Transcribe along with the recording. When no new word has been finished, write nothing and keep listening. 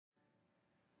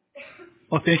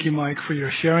Well, thank you, Mike, for your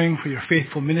sharing, for your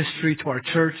faithful ministry to our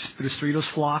church, to the Cerritos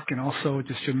flock, and also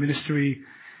just your ministry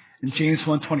in James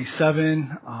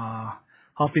 1:27,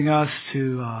 helping us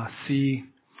to see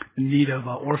the need of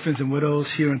orphans and widows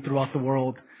here and throughout the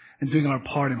world, and doing our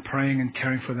part in praying and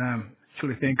caring for them.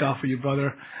 Truly thank God for you,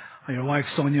 brother, your wife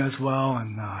Sonia as well,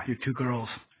 and your two girls.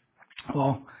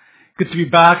 Well, good to be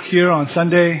back here on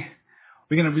Sunday.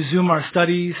 We're going to resume our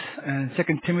studies in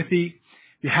 2 Timothy.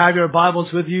 If you have your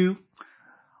Bibles with you,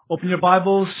 open your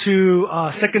Bibles to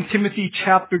 2 Timothy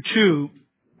chapter 2,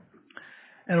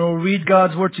 and we'll read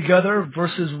God's Word together,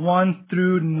 verses 1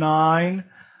 through 9.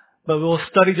 But we'll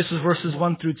study just as verses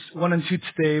 1 and 2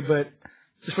 today, but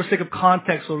just for sake of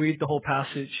context, we'll read the whole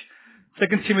passage.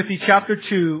 2 Timothy chapter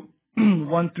 2,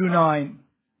 1 through 9.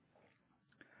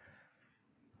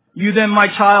 You then, my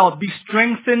child, be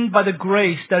strengthened by the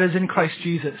grace that is in Christ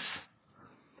Jesus.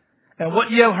 And what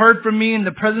you have heard from me in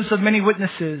the presence of many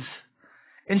witnesses,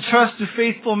 entrust to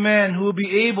faithful men who will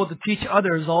be able to teach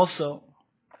others also.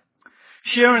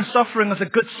 Share in suffering as a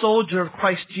good soldier of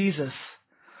Christ Jesus.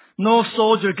 No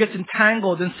soldier gets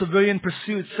entangled in civilian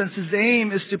pursuits, since his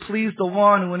aim is to please the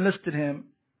one who enlisted him.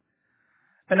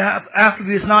 And after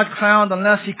he is not crowned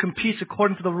unless he competes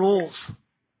according to the rules.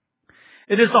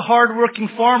 It is the hard-working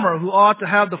farmer who ought to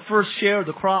have the first share of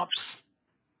the crops.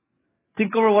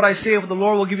 Think over what I say, for the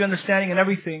Lord will give you understanding in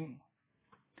everything.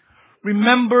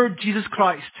 Remember Jesus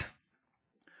Christ,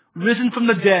 risen from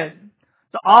the dead,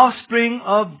 the offspring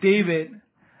of David,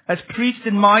 as preached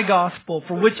in my gospel,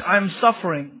 for which I am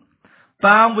suffering,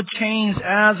 bound with chains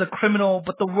as a criminal,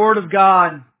 but the word of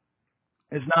God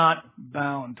is not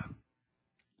bound.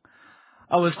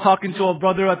 I was talking to a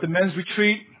brother at the men's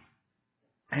retreat,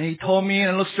 and he told me an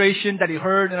illustration that he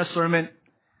heard in a sermon.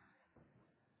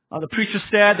 The preacher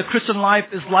said the Christian life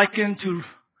is likened to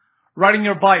riding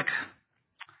your bike.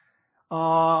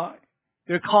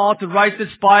 You're called to ride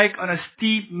this bike on a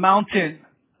steep mountain.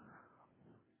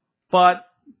 But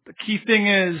the key thing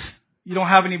is you don't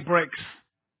have any brakes.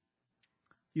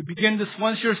 You begin this,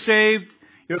 once you're saved,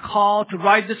 you're called to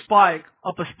ride this bike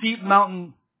up a steep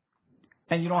mountain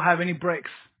and you don't have any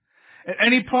brakes. At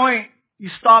any point, you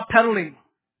stop pedaling.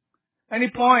 Any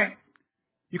point,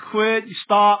 you quit, you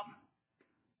stop,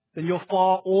 then you'll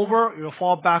fall over, you'll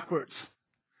fall backwards.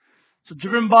 So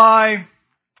driven by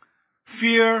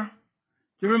fear,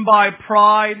 driven by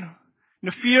pride,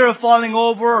 the fear of falling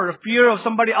over or the fear of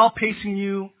somebody outpacing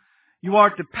you, you are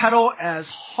to pedal as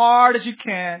hard as you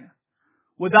can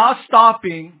without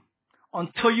stopping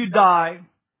until you die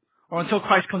or until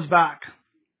Christ comes back.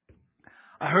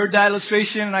 I heard that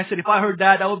illustration and I said, if I heard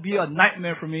that, that would be a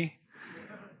nightmare for me.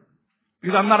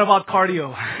 Because I'm not about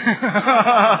cardio.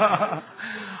 I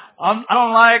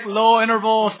don't like low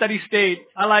interval steady state.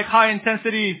 I like high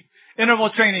intensity interval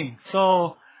training.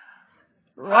 So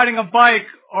riding a bike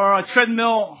or a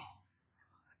treadmill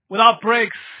without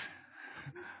brakes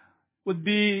would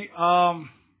be a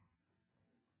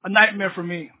nightmare for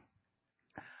me.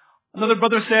 Another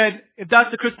brother said, if that's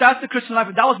the Christian life,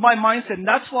 if that was my mindset, and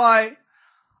that's why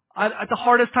I had the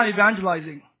hardest time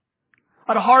evangelizing.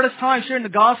 I had the hardest time sharing the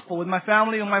gospel with my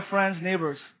family and my friends,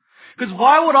 neighbors. Because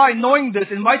why would I, knowing this,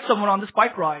 invite someone on this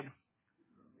bike ride?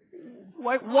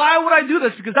 Why would I do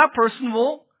this? Because that person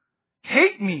will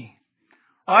hate me.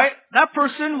 Alright? That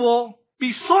person will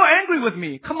be so angry with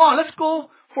me. Come on, let's go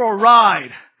for a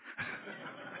ride.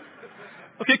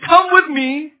 Okay, come with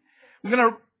me. We're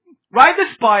going to ride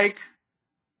this bike.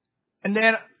 And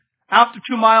then after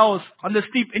 2 miles on the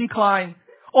steep incline,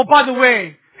 oh, by the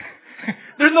way,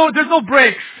 there's no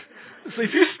brakes. So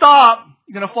if you stop,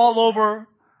 you're going to fall over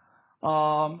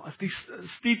a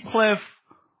steep cliff,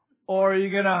 or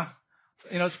you're going to,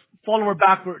 fall over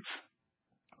backwards.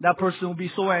 That person will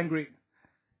be so angry.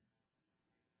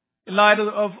 In light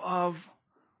of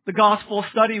the gospel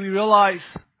study, we realize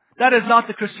that is not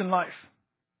the Christian life.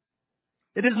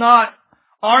 It is not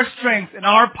our strength and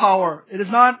our power. It is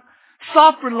not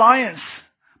self-reliance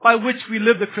by which we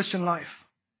live the Christian life.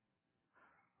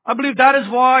 I believe that is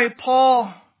why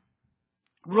Paul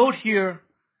wrote here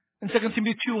in 2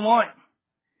 Timothy 2:1.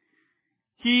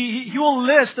 He will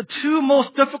list the two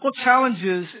most difficult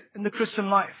challenges in the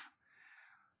Christian life.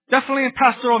 Definitely in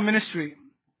pastoral ministry.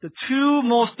 The two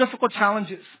most difficult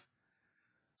challenges.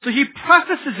 So he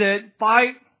prefaces it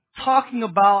by talking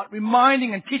about,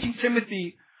 reminding and teaching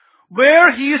Timothy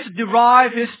where he is to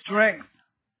derive his strength.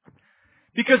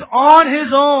 Because on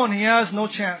his own, he has no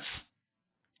chance.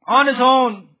 On his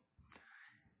own,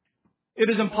 it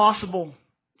is impossible.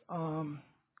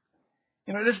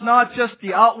 It is not just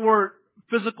the outward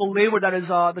physical labor that is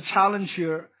the challenge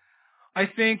here. I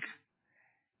think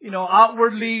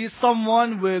outwardly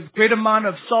someone with great amount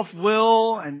of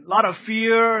self-will and a lot of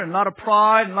fear and a lot of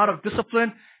pride and a lot of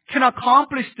discipline can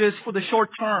accomplish this for the short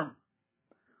term,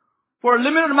 for a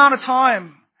limited amount of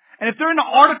time. And if they're in an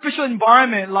artificial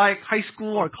environment like high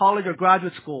school or college or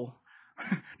graduate school,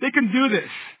 they can do this.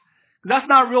 That's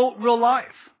not real life.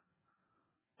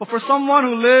 But for someone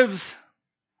who lives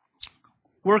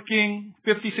working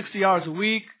 50, 60 hours a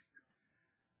week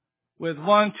with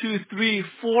 1, 2, 3,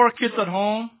 4 kids at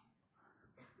home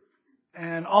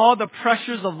and all the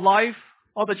pressures of life,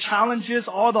 all the challenges,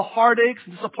 all the heartaches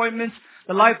and disappointments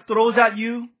that life throws at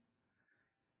you,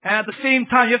 and at the same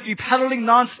time you have to be pedaling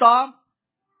nonstop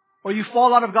or you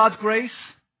fall out of God's grace,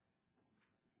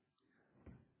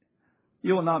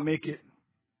 you will not make it.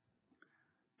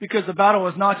 Because the battle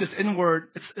is not just inward,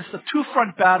 it's a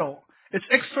two-front battle. It's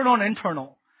external and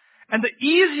internal. And the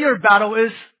easier battle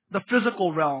is the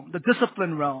physical realm, the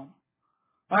discipline realm.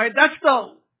 Alright, that's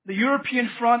the European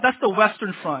front, that's the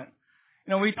Western front.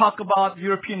 We talk about the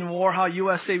European war, how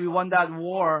USA, we won that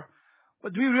war.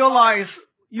 But do we realize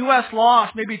US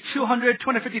lost maybe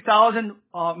 250,000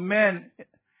 men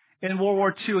in World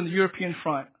War II in the European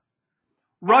front.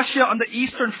 Russia on the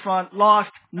Eastern front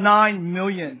lost 9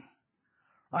 million.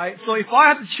 Right? So if I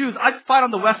had to choose, I'd fight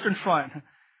on the Western front.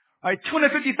 Right?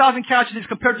 250,000 casualties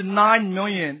compared to 9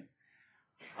 million.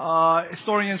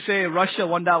 Historians say Russia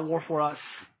won that war for us.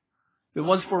 If it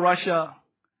wasn't for Russia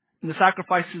and the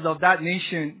sacrifices of that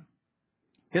nation,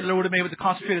 Hitler would have been able to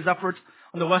concentrate his efforts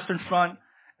on the Western front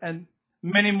and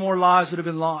many more lives would have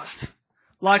been lost.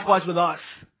 Likewise with us.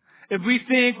 If we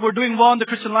think we're doing well in the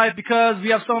Christian life because we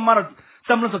have some amount of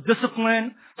semblance of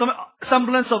discipline, some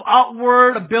semblance of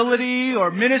outward ability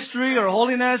or ministry or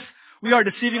holiness, we are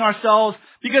deceiving ourselves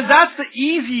because that's the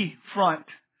easy front.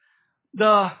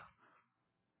 The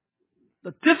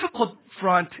difficult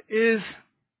front is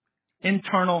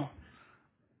internal.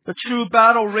 The true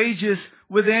battle rages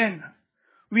within.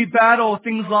 We battle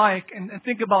things like, and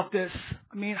think about this.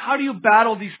 How do you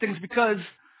battle these things? Because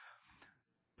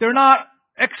they're not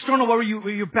external where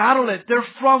you battle it. They're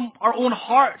from our own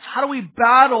hearts. How do we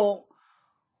battle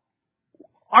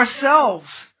ourselves?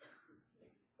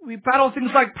 We battle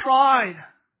things like pride,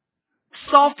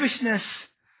 selfishness,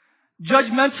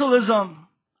 judgmentalism,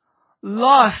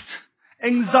 lust,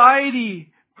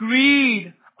 anxiety,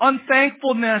 greed,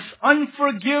 unthankfulness,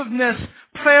 unforgiveness,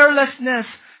 prayerlessness,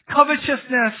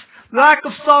 covetousness, lack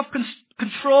of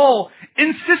self-control,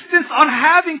 insistence on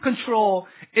having control,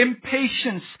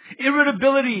 impatience,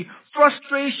 irritability,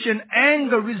 frustration,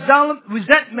 anger,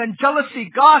 resentment, jealousy,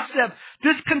 gossip,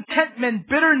 discontentment,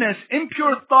 bitterness,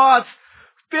 impure thoughts,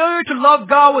 failure to love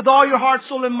God with all your heart,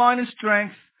 soul, and mind and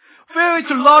strength, failure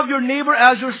to love your neighbor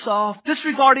as yourself,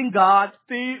 disregarding God,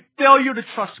 failure to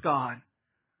trust God.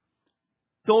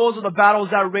 Those are the battles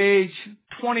that rage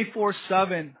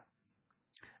 24/7.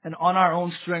 And on our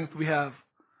own strength, we have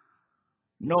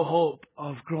no hope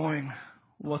of growing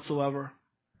whatsoever.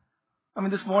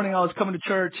 This morning I was coming to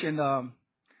church and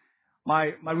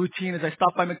my routine is I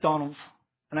stop by McDonald's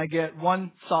and I get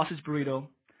 1 sausage burrito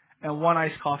and 1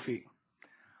 iced coffee.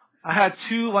 I had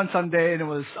 2 one Sunday and I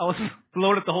was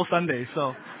bloated the whole Sunday,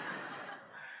 so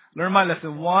learn my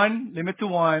lesson. 1, limit to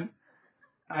 1,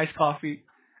 iced coffee.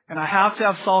 And I have to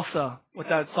have salsa with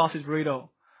that sausage burrito.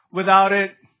 Without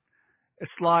it,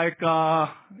 it's like,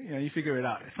 you figure it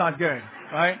out. It's not good,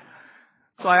 right?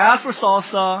 So I asked for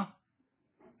salsa,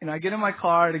 and I get in my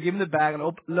car, they give me the bag, and I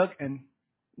look, and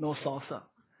no salsa.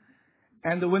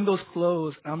 And the window's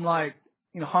closed, and I'm like,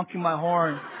 honking my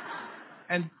horn.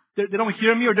 And they don't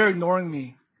hear me or they're ignoring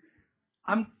me.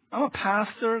 I'm a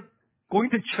pastor going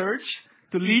to church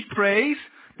to lead praise,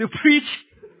 to preach,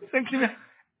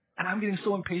 and I'm getting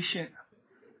so impatient.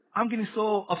 I'm getting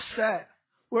so upset.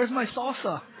 Where's my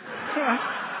salsa?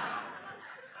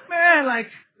 Man, I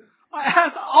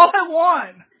have all I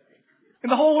want in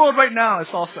the whole world right now is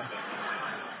salsa.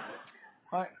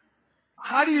 Right?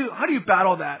 How do you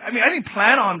battle that? I didn't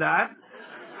plan on that.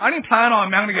 I didn't plan on,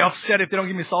 I'm going to get upset if they don't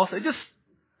give me salsa. It just,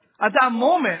 at that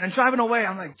moment, and driving away,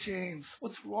 I'm like, James,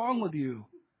 what's wrong with you?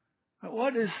 I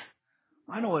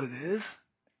know what it is.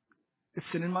 It's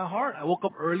sin in my heart. I woke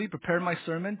up early, prepared my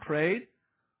sermon, prayed,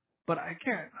 but I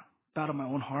can't battle my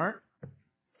own heart.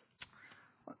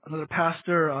 Another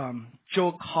pastor,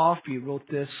 Joe Coffey, wrote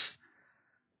this.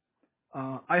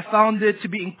 I found it to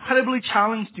be incredibly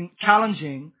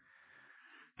challenging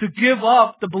to give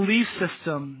up the belief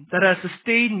system that has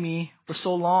sustained me for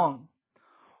so long.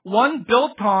 One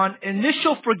built on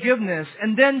initial forgiveness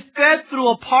and then fed through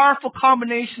a powerful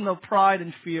combination of pride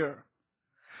and fear.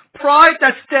 Pride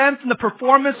that stemmed from the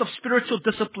performance of spiritual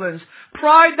disciplines.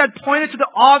 Pride that pointed to the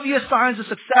obvious signs of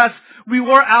success. We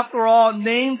were, after all,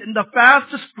 named in the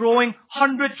fastest growing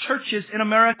 100 churches in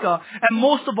America. And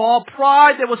most of all,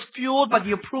 pride that was fueled by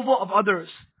the approval of others.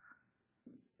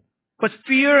 But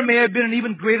fear may have been an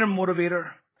even greater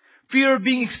motivator. Fear of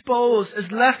being exposed as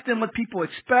less than what people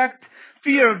expect.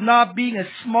 Fear of not being as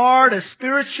smart, as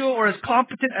spiritual, or as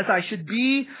competent as I should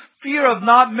be. Fear of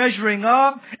not measuring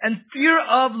up. And fear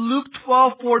of Luke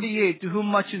 12:48, to whom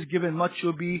much is given, much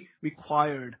will be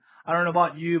required. I don't know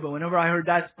about you, but whenever I heard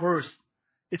that verse,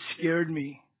 it scared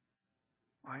me.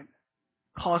 Right?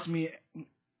 Caused me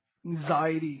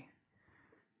anxiety.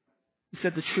 He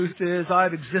said, the truth is,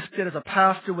 I've existed as a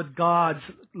pastor with gods,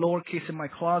 lowercase, in my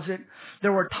closet.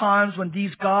 There were times when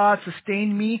these gods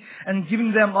sustained me, and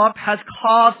giving them up has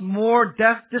caused more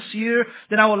death this year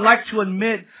than I would like to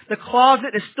admit. The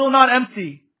closet is still not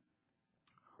empty,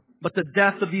 but the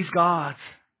death of these gods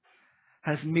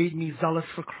has made me zealous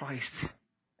for Christ.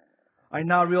 I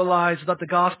now realize that the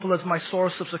gospel is my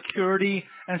source of security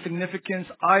and significance.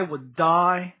 I would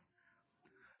die.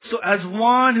 So as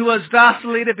one who has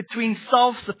vacillated between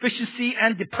self-sufficiency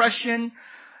and depression,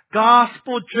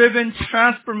 gospel-driven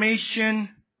transformation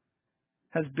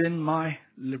has been my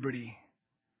liberty,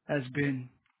 has been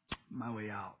my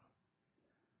way out.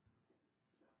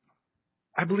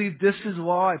 I believe this is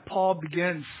why Paul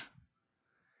begins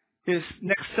his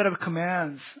next set of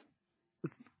commands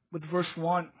with verse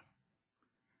 1.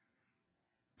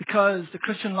 Because the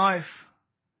Christian life,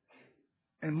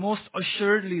 and most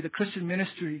assuredly the Christian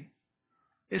ministry,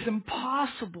 is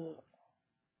impossible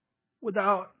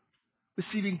without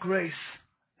receiving grace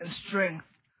and strength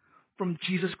from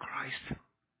Jesus Christ.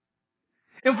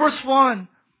 In verse 1,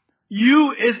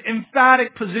 you is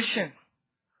emphatic position.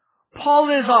 Paul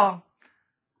is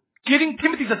getting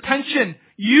Timothy's attention.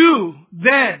 You,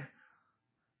 then.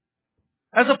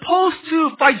 As opposed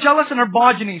to Phygellus and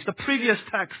Hermogenes, the previous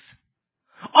text.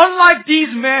 Unlike these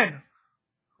men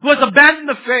who has abandoned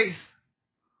the faith,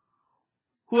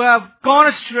 who have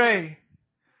gone astray,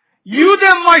 you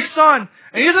then, my son,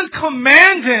 and he doesn't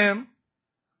command him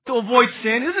to avoid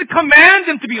sin. He doesn't command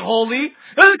him to be holy.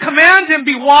 He doesn't command him to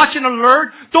be watch and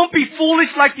alert. Don't be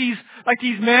foolish like these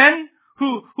men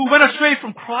who went astray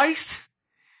from Christ.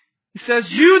 He says,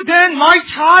 you then, my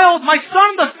child, my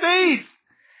son of the faith.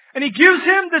 And he gives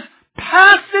him this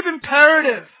passive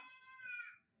imperative.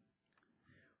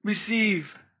 Receive.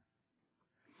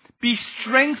 Be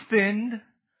strengthened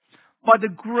by the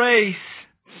grace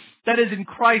that is in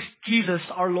Christ Jesus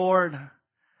our Lord.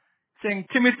 Saying,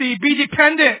 Timothy, be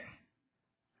dependent.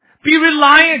 Be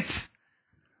reliant.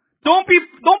 Don't be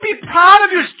proud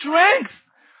of your strength.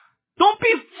 Don't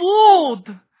be fooled.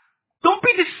 Don't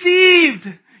be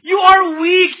deceived. You are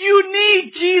weak. You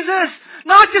need Jesus,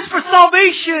 not just for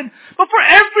salvation, but for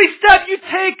every step you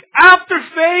take after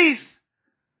faith.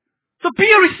 So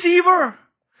be a receiver.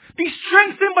 Be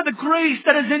strengthened by the grace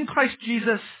that is in Christ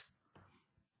Jesus.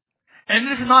 And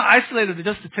this is not isolated to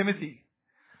just to Timothy.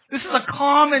 This is a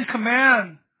common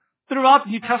command throughout the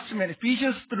New Testament.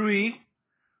 Ephesians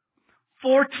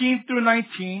 3:14 through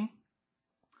 19.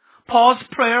 Paul's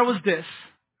prayer was this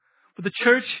for the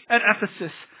church at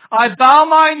Ephesus. I bow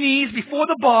my knees before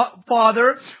the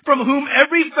Father, from whom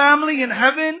every family in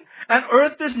heaven and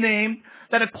earth is named,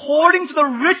 that according to the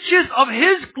riches of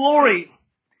His glory,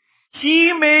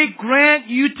 He may grant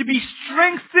you to be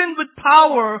strengthened with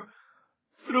power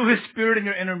through His Spirit in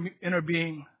your inner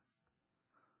being.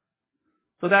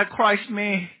 So that Christ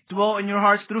may dwell in your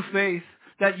hearts through faith,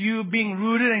 that you, being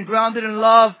rooted and grounded in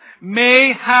love,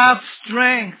 may have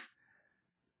strength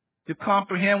to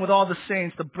comprehend with all the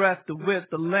saints the breadth, the width,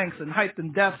 the length, and height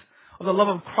and depth of the love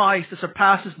of Christ that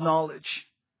surpasses knowledge.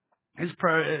 His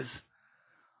prayer is,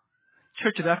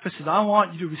 Church of Ephesus, I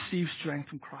want you to receive strength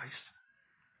from Christ.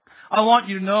 I want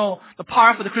you to know the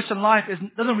power for the Christian life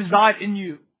doesn't reside in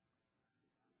you.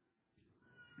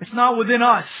 It's not within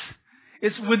us.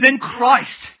 It's within Christ.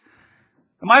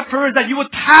 And my prayer is that you will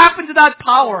tap into that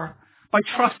power by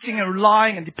trusting and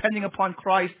relying and depending upon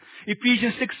Christ.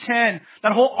 Ephesians 6:10,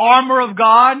 that whole armor of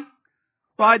God,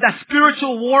 right? That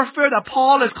spiritual warfare that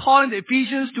Paul is calling the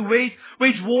Ephesians to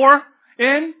wage war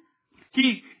in.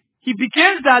 He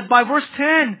begins that by verse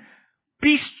 10.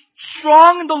 Be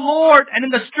strong in the Lord and in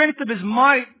the strength of His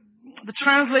might. The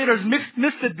translators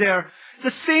missed it there.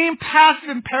 The same passive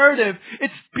imperative.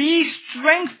 It's be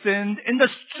strengthened in the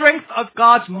strength of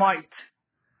God's might.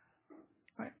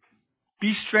 Right?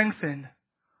 Be strengthened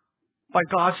by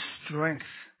God's strength.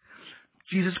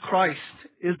 Jesus Christ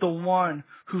is the one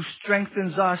who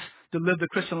strengthens us to live the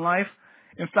Christian life.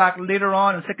 In fact, later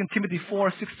on in 2 Timothy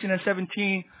 4:16 and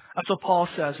 17, That's what Paul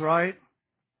says, right?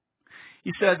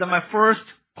 He says that my first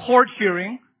court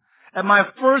hearing and my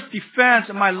first defense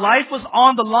and my life was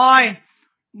on the line.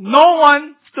 No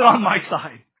one stood on my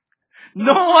side.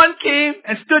 No one came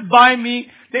and stood by me.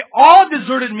 They all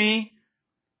deserted me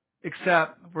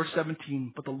except, verse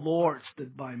 17, but the Lord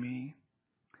stood by me.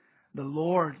 The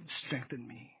Lord strengthened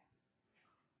me.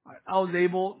 I was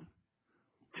able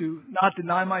to not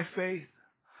deny my faith.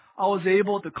 I was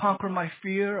able to conquer my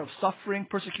fear of suffering,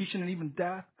 persecution, and even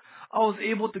death. I was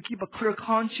able to keep a clear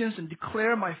conscience and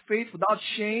declare my faith without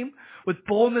shame, with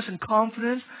boldness and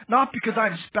confidence, not because I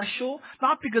am special,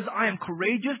 not because I am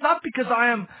courageous, not because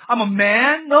I'm a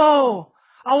man. No.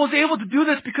 I was able to do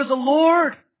this because the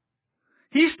Lord,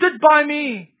 He stood by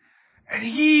me and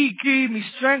He gave me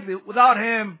strength. Without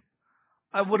Him,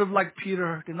 I would have, like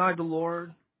Peter, denied the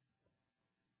Lord.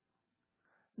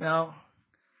 Now,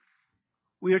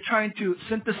 we are trying to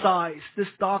synthesize this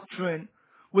doctrine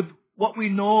with what we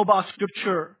know about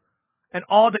Scripture and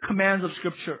all the commands of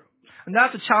Scripture. And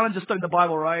that's the challenge of studying the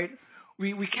Bible, right?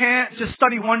 We can't just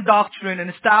study one doctrine and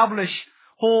establish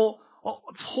whole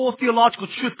theological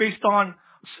truth based on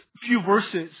a few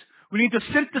verses. We need to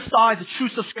synthesize the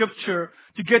truths of Scripture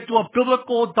to get to a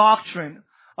biblical doctrine.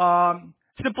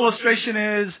 Simple illustration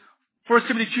is 1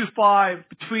 Timothy 2:5.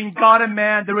 Between God and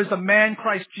man, there is a man,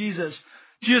 Christ Jesus.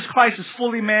 Jesus Christ is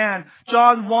fully man.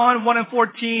 John 1 and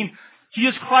 14.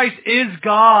 Jesus Christ is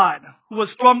God, who was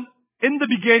from in the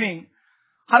beginning.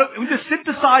 We just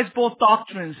synthesize both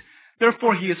doctrines.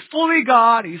 Therefore, He is fully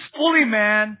God. He is fully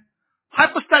man.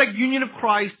 Hypostatic union of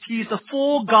Christ. He is the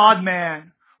full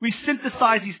God-man. We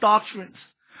synthesize these doctrines.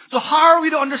 So how are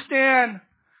we to understand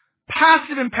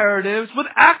passive imperatives with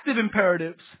active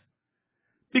imperatives?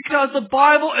 Because the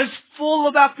Bible is full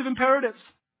of active imperatives.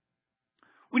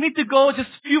 We need to go just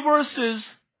a few verses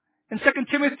in 2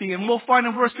 Timothy, and we'll find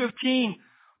in verse 15,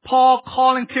 Paul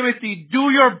calling Timothy, do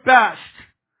your best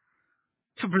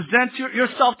to present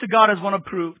yourself to God as one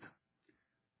approved.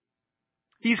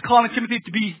 He's calling Timothy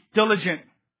to be diligent.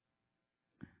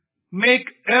 Make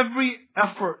every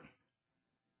effort.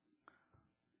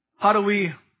 How do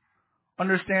we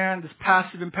understand this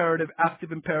passive imperative,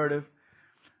 active imperative?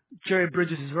 Jerry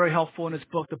Bridges is very helpful in his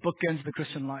book, The Bookends of the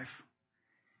Christian Life.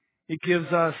 He gives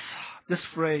us this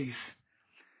phrase,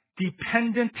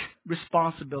 dependent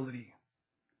responsibility.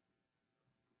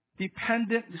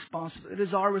 Dependent responsibility. It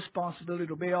is our responsibility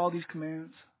to obey all these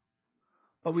commands.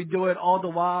 But we do it all the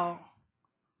while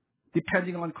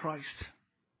depending on Christ,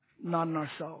 not on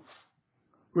ourselves.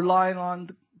 Relying on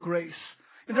grace.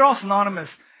 And they're all synonymous,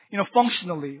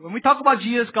 functionally. When we talk about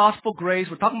Jesus, gospel, grace,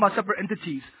 we're talking about separate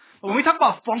entities. But when we talk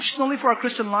about functionally for our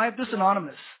Christian life, they're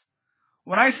synonymous.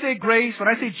 When I say grace, when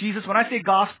I say Jesus, when I say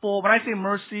gospel, when I say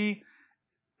mercy,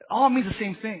 it all means the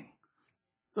same thing.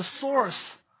 The source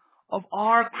of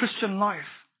our Christian life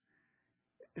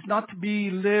is not to be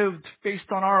lived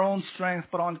based on our own strength,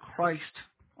 but on Christ,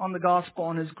 on the gospel,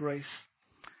 on His grace.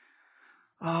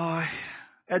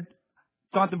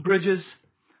 Jonathan Bridges,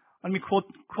 let me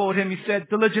quote him. He said,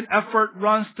 diligent effort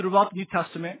runs throughout the New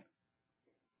Testament.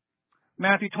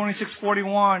 Matthew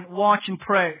 26:41, watch and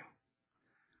pray.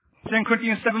 2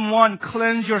 Corinthians 7:1,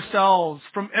 cleanse yourselves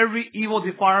from every evil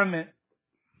defilement.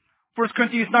 1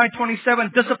 Corinthians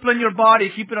 9:27, discipline your body,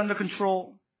 keep it under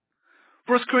control.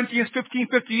 1 Corinthians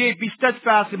 15:58, be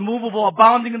steadfast, immovable,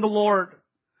 abounding in the Lord.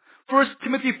 1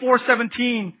 Timothy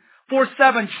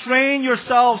 4:7, train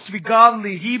yourselves to be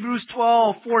godly. Hebrews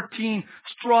 12:14,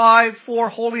 strive for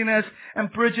holiness.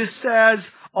 And Bridges says,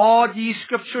 all these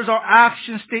scriptures are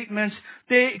action statements.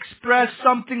 They express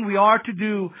something we are to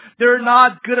do. They're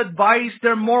not good advice.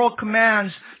 They're moral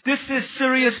commands. This is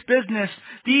serious business.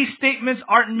 These statements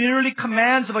aren't merely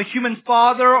commands of a human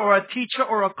father or a teacher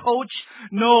or a coach.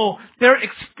 No, they're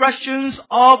expressions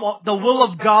of the will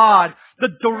of God. The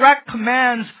direct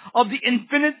commands of the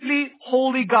infinitely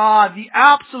holy God, the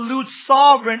absolute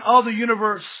sovereign of the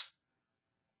universe.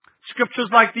 Scriptures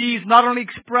like these not only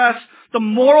express the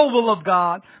moral will of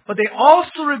God, but they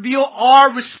also reveal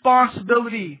our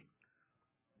responsibility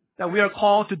that we are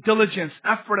called to diligence,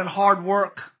 effort, and hard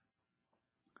work.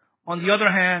 On the other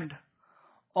hand,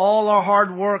 all our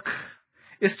hard work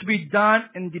is to be done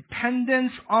in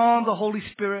dependence on the Holy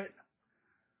Spirit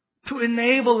to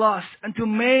enable us and to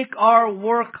make our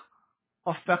work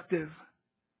effective.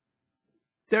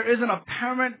 There is an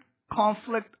apparent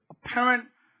conflict, apparent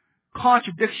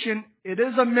contradiction. It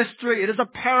is a mystery. It is a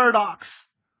paradox.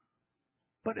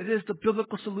 But it is the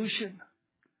biblical solution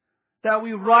that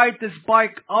we ride this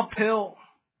bike uphill,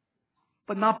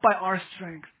 but not by our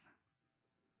strength.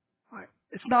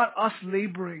 It's not us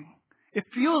laboring. It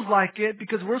feels like it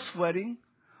because we're sweating.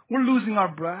 We're losing our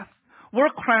breath. We're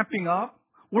cramping up.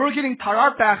 We're getting tired.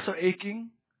 Our backs are aching.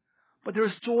 But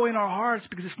there's joy in our hearts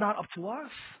because it's not up to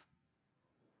us.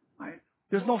 Right?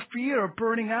 There's no fear of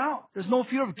burning out. There's no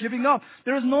fear of giving up.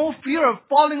 There is no fear of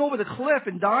falling over the cliff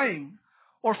and dying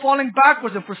or falling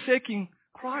backwards and forsaking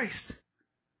Christ.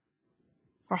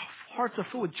 Our hearts are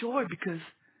filled with joy because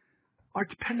our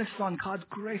dependence is on God's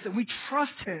grace, and we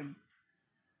trust Him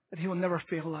that He will never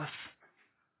fail us,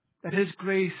 that His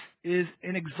grace is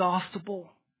inexhaustible.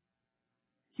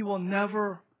 He will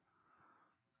never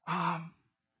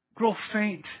grow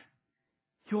faint.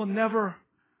 He will never,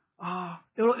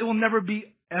 it will never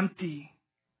be empty.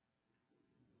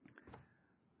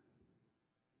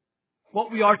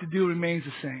 What we are to do remains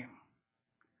the same.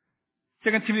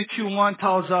 2 Timothy 2:1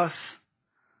 tells us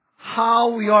how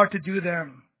we are to do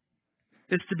them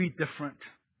is to be different.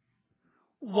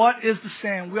 What is the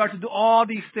same? We are to do all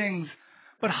these things,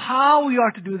 but how we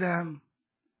are to do them,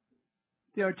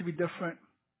 they are to be different.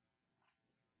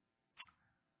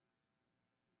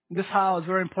 This how is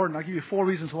very important. I'll give you 4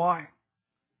 reasons why.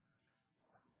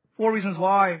 4 reasons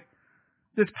why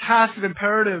this passive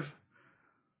imperative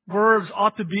verbs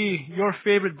ought to be your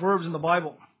favorite verbs in the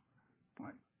Bible.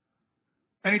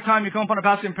 Anytime you come upon a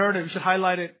passive imperative, you should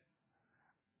highlight it.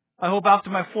 I hope after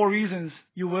my 4 reasons,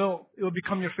 it will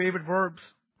become your favorite verbs.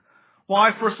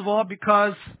 Why? First of all,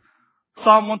 because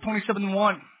Psalm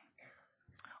 127:1.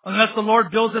 Unless the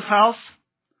Lord builds this house,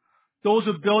 those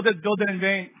who build it in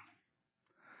vain.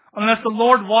 Unless the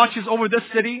Lord watches over this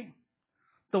city,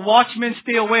 the watchmen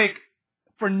stay awake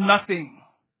for nothing,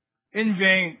 in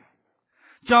vain.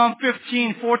 John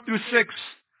 15:4-6.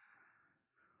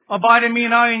 Abide in me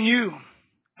and I in you.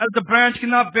 As the branch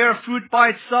cannot bear fruit by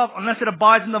itself unless it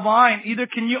abides in the vine, either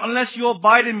can you unless you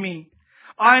abide in me.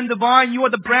 I am the vine, you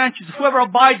are the branches. Whoever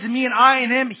abides in me and I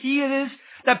in him, he it is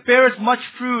that bears much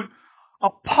fruit.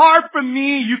 Apart from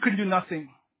me, you can do nothing.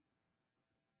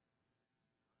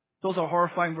 Those are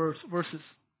horrifying verses.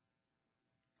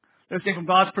 Let's think from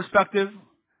God's perspective.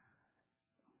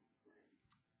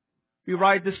 We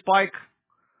ride this bike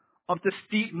up this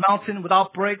steep mountain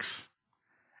without brakes.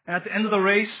 And at the end of the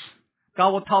race,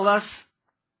 God will tell us,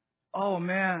 oh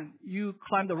man, you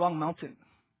climbed the wrong mountain.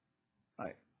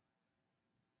 Right?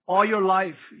 All your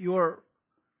life, you're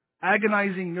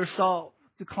agonizing yourself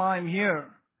to climb here.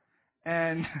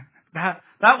 And that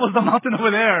was the mountain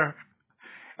over there.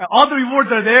 And all the rewards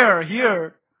are there.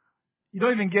 Here, you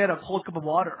don't even get a cold cup of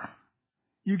water.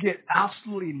 You get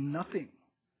absolutely nothing.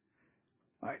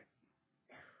 Right?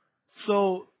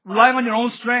 So, relying on your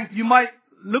own strength, you might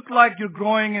look like you're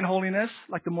growing in holiness,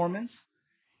 like the Mormons.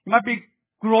 You might be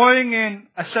growing in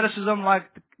asceticism,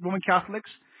 like the Roman Catholics.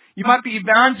 You might be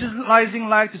evangelizing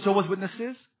like the Jehovah's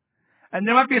Witnesses. And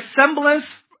there might be a semblance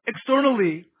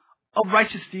externally of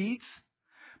righteous deeds.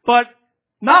 But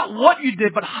not what you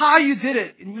did, but how you did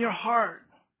it in your heart.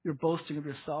 You're boasting of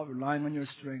yourself, relying on your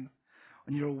strength,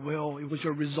 on your will. It was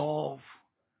your resolve.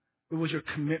 It was your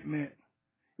commitment.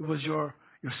 It was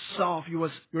yourself. It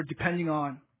was you're depending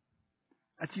on.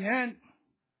 At the end,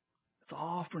 it's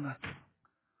all for nothing.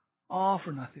 All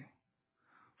for nothing.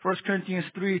 1 Corinthians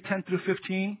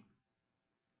 3:10-15.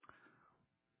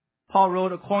 Paul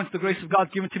wrote, according to the grace of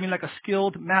God given to me like a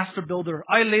skilled master builder,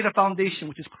 I laid a foundation,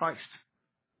 which is Christ.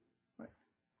 Right?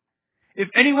 If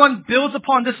anyone builds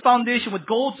upon this foundation with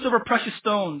gold, silver, precious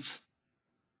stones,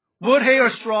 wood, hay,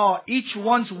 or straw, each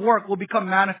one's work will become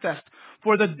manifest,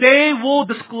 for the day will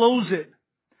disclose it,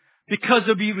 because it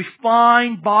will be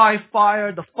refined by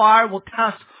fire. The fire will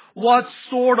test what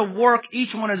sort of work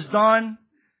each one has done.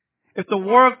 If the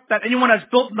work that anyone has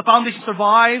built in the foundation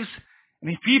survives, and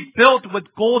if he built with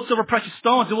gold, silver, precious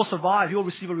stones, it will survive. He will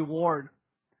receive a reward.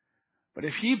 But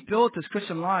if he built his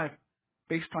Christian life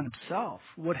based on himself,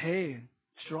 wood, hay, and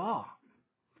straw,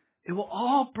 it will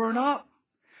all burn up.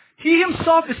 He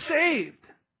himself is saved,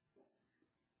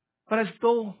 but as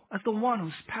the one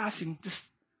who's passing just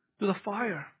through the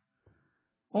fire,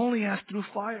 only as through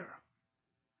fire.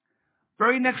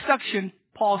 Very next section,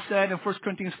 Paul said in 1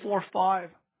 Corinthians 4:5,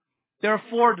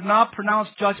 therefore do not pronounce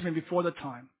judgment before the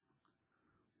time.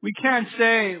 We can't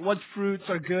say what fruits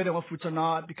are good and what fruits are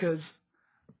not because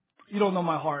you don't know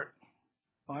my heart,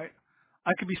 right?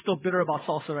 I could be still bitter about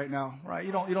salsa right now, right?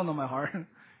 You don't know my heart.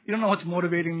 You don't know what's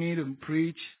motivating me to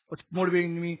preach, what's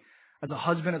motivating me as a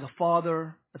husband, as a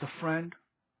father, as a friend.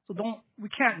 So we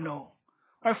can't know.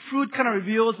 Our fruit kind of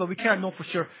reveals, but we can't know for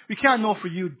sure. We can't know for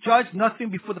you. Judge nothing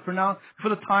before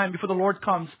the Lord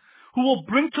comes, who will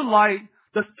bring to light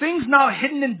the things now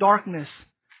hidden in darkness.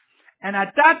 And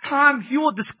at that time, he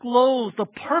will disclose the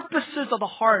purposes of the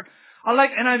heart. I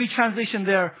like NIV translation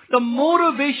there. The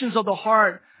motivations of the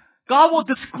heart. God will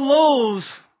disclose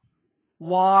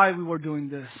why we were doing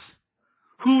this,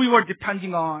 who we were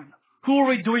depending on, who were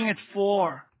we doing it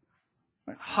for,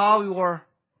 right? How we were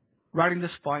riding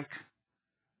this bike.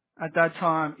 At that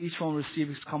time, each one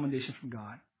received his commendation from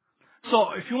God.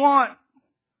 So if you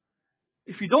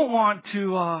don't want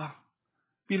to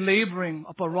be laboring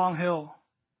up a wrong hill,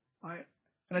 right?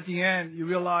 And at the end, you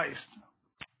realize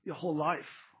your whole life,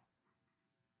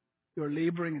 you're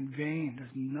laboring in vain.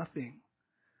 There's nothing.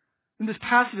 And this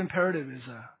passive imperative is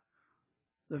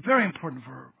a very important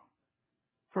verb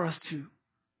for us to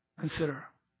consider.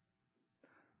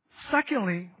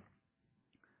 Secondly,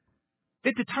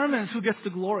 it determines who gets the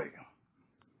glory.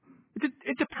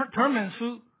 It determines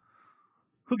who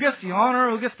gets the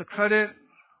honor, who gets the credit,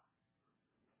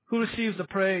 who receives the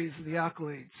praise, the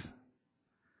accolades.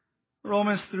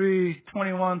 Romans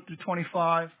 3:21 through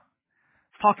 25,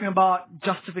 talking about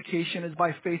justification is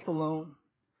by faith alone.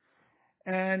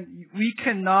 And we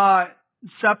cannot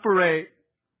separate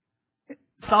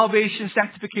salvation,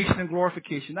 sanctification, and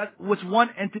glorification. That was one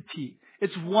entity.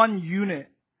 It's one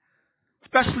unit.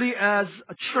 Especially as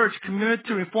a church committed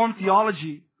to Reformed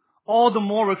theology, all the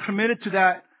more we're committed to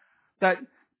that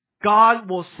God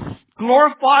will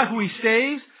glorify who He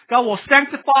saves, God will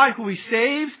sanctify who He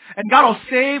saves, and God will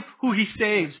save who He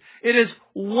saves. It is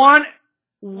one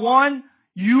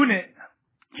unit.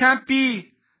 Can't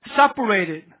be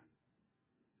separated.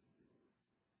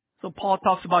 So Paul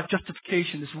talks about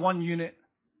justification, this one unit.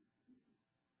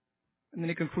 And then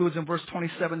he concludes in verse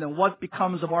 27, then what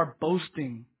becomes of our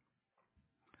boasting?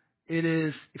 It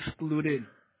is excluded.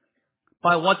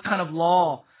 By what kind of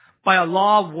law? By a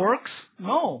law of works?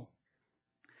 No.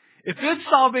 If it's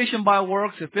salvation by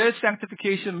works, if it's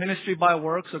sanctification, ministry by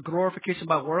works, or glorification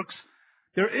by works,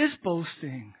 there is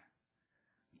boasting.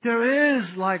 There is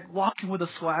like walking with a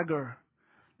swagger.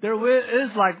 There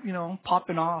is like,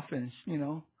 popping off and,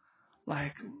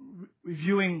 like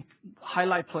reviewing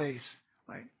highlight plays,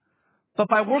 right? But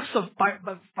by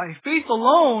faith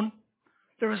alone,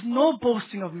 there is no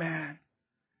boasting of man.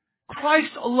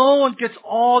 Christ alone gets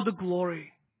all the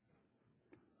glory.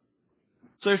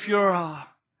 So if you're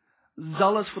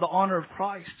zealous for the honor of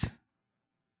Christ,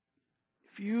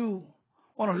 if you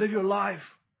want to live your life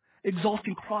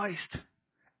exalting Christ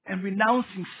and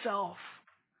renouncing self,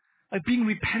 like being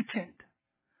repentant,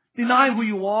 denying who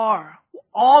you are,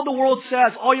 all the world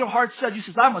says, all your heart says, you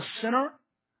says, I'm a sinner.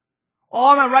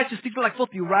 All my righteous deeds are like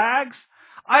filthy rags.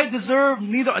 I deserve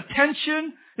neither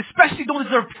attention, especially don't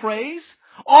deserve praise.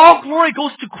 All glory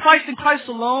goes to Christ and Christ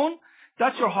alone.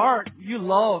 That's your heart. You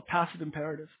love passive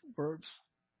imperative verbs.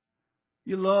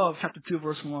 You love chapter 2,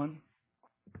 verse 1.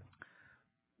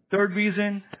 Third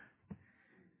reason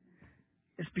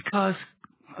is because,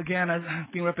 again, I'm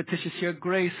being repetitious here,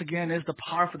 grace, again, is the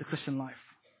power for the Christian life.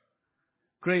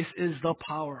 Grace is the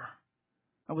power.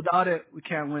 And without it, we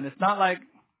can't win. It's not like,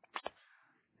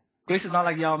 grace is not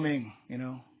like Yao Ming,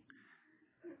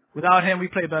 Without him, we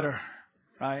play better,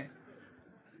 right?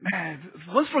 Man, if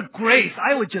it was for grace,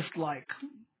 I would just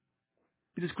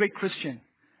be this great Christian.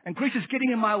 And grace is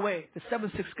getting in my way. The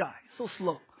 7'6" guy, so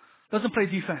slow. Doesn't play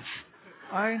defense.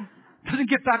 Right? Doesn't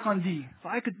get back on D. So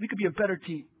we could be a better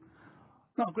team.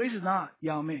 No, grace is not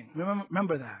Yao Ming.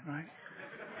 Remember that, right?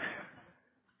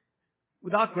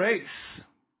 Without grace,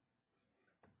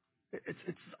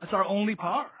 it's our only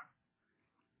power.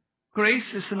 Grace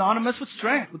is synonymous with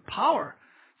strength, with power.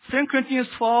 2 Corinthians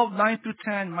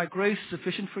 12:9-10, my grace is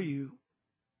sufficient for you.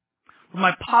 For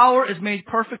my power is made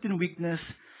perfect in weakness.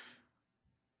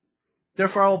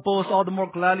 Therefore I will boast all the more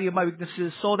gladly of my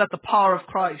weaknesses, so that the power of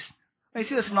Christ. And you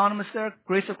see the synonymous there?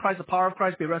 Grace of Christ, the power of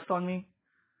Christ may rest on me.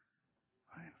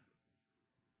 Right.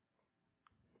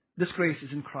 This grace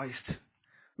is in Christ.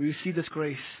 We receive this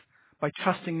grace by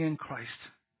trusting in Christ.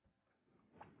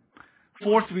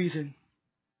 Fourth reason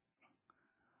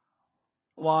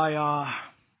why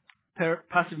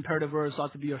passive imperative verbs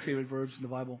ought to be our favorite verbs in the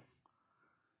Bible.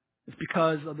 It's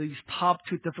because of these top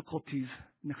two difficulties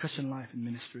in the Christian life and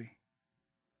ministry.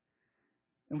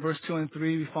 In verse 2 and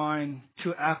 3, we find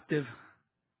two active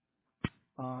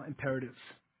imperatives.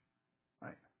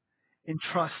 Right?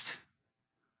 Entrust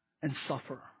and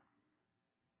suffer.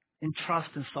 Entrust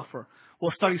and suffer.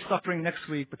 We'll study suffering next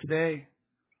week, but today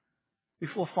we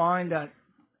will find that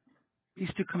these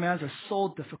two commands are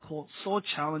so difficult, so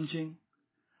challenging,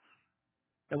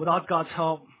 that without God's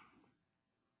help,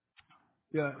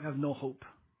 we have no hope.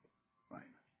 Right?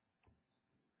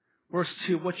 Verse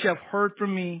 2, what you have heard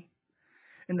from me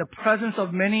in the presence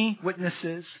of many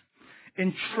witnesses,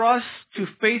 entrust to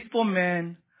faithful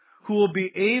men who will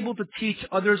be able to teach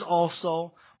others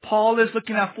also. Paul is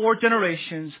looking at 4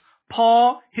 generations.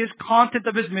 Paul, his content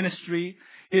of his ministry,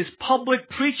 his public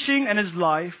preaching and his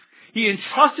life, he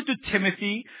entrusted to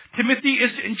Timothy. Timothy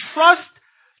is to entrust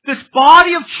this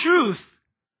body of truth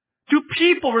to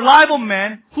people, reliable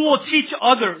men, who will teach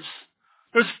others.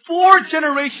 There's 4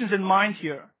 generations in mind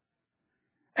here.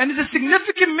 And it's a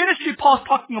significant ministry Paul's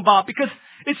talking about because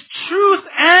it's truth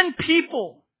and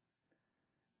people.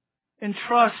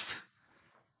 Entrust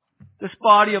this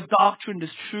body of doctrine, this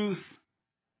truth,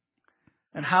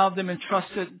 and have them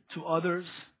entrusted to others.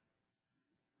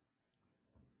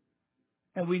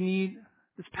 And we need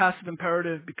this passive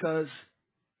imperative because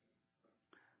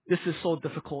this is so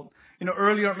difficult.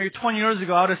 Earlier, maybe 20 years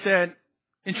ago, I would have said,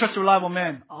 entrust to reliable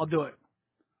men. I'll do it.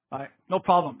 All right, no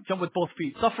problem. Jump with both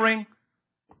feet. Suffering,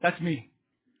 that's me.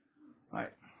 All right.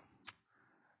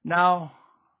 Now,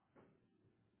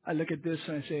 I look at this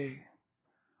and I say,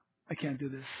 I can't do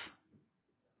this.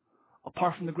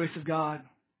 Apart from the grace of God,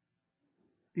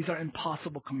 these are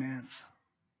impossible commands.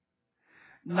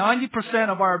 90%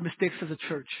 of our mistakes as a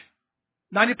church,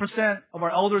 90% of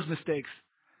our elders' mistakes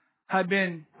have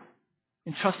been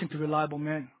entrusting to reliable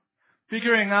men.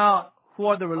 Figuring out who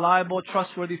are the reliable,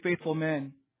 trustworthy, faithful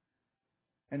men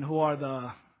and who are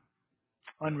the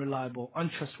unreliable,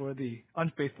 untrustworthy,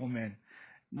 unfaithful men.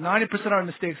 90% of our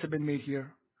mistakes have been made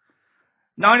here.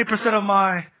 90% of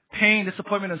my pain,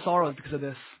 disappointment, and sorrow is because of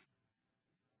this.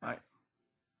 Right?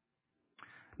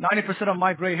 90% of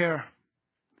my gray hair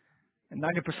and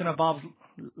 90% of Bob's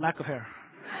lack of hair.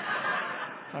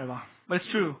 Sorry, Bob. But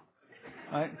it's true.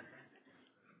 Right?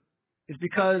 It's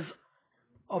because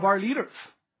of our leaders.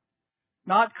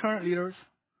 Not current leaders,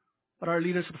 but our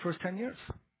leaders for the first 10 years.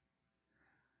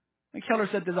 And Keller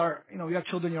said that we have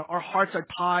children, our hearts are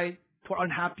tied to our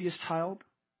unhappiest child.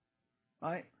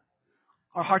 Right?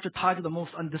 Our hearts are tied to the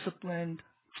most undisciplined,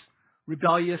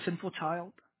 rebellious, sinful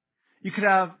child. You could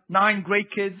have 9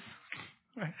 great kids.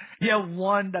 Right? You have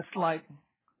one that's like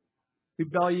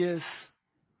rebellious,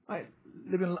 right?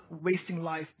 Wasting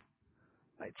life,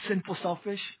 right? Sinful,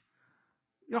 selfish.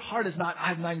 Your heart is not, I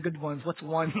have 9 good ones. What's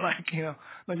one?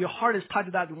 No, your heart is tied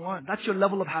to that one. That's your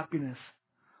level of happiness,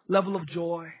 level of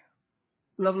joy,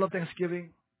 level of thanksgiving.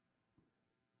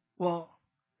 Well,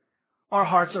 our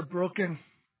hearts are broken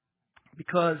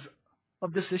because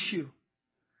of this issue.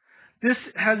 This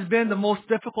has been the most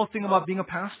difficult thing about being a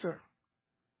pastor.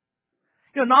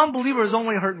 Non-believers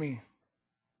only hurt me.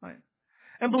 Right?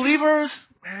 And believers,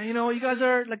 you guys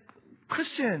are like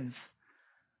Christians.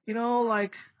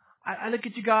 I look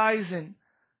at you guys and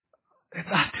it's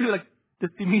not to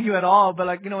demean you at all, but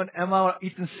when Emma or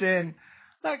Ethan sin,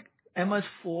 Emma's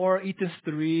 4, Ethan's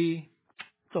 3,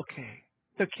 it's okay.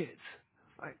 They're kids.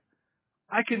 Right?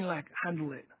 I can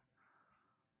handle it.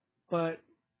 But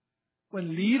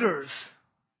when leaders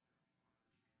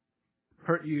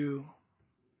hurt you,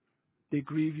 they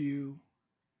grieve you,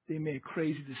 they make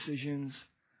crazy decisions,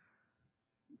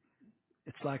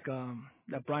 it's like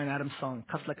that Bryan Adams song,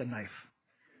 cuts like a knife.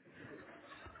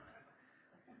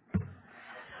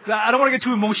 I don't want to get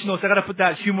too emotional, so I got to put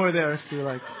that humor there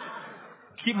to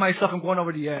keep myself from going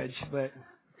over the edge. But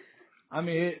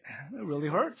it really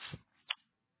hurts.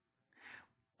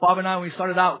 Bob and I, when we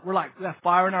started out, we have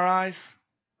fire in our eyes.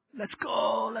 Let's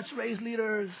go. Let's raise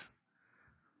leaders.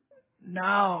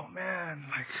 Now, man,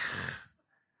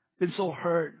 been so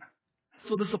hurt,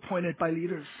 so disappointed by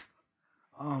leaders.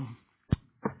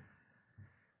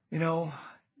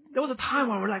 There was a time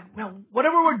where we're like, man,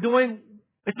 whatever we're doing,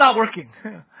 it's not working.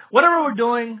 Whatever we're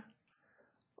doing,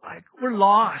 we're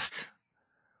lost.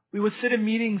 We would sit in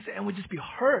meetings and we'd just be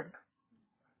hurt.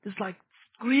 Just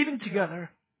grieving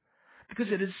together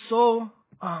because it is so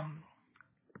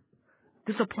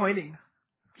disappointing.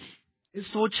 It's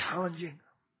so challenging.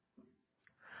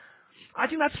 I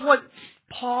think that's what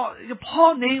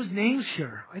Paul names names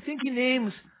here. I think he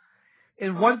names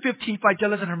in 1:15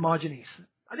 Phygellus and Hermogenes.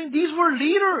 I think these were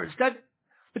leaders that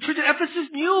the church at Ephesus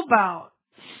knew about.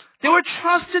 They were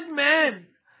trusted men,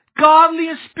 godly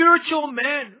and spiritual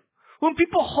men, whom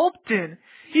people hoped in.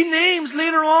 He names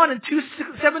later on in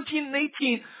 2:17 and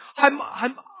 18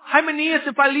 Hymenaeus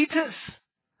and Philetus.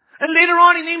 And later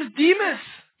on he names Demas.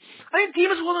 I think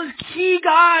Demas was one of those key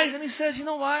guys. And he says, you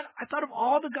know what? I thought of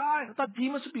all the guys. I thought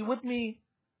Demas would be with me.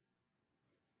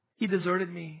 He deserted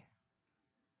me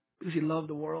because he loved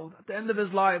the world. At the end of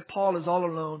his life, Paul is all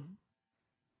alone.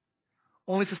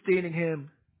 Only sustaining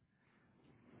him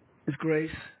is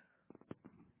grace.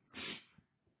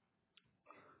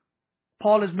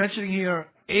 Paul is mentioning here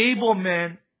able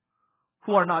men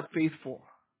who are not faithful.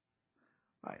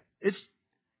 Right? It's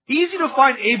easy to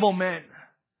find able men.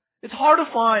 It's hard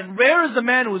to find. Rare is the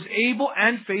man who is able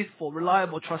and faithful,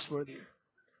 reliable, trustworthy.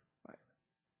 Right?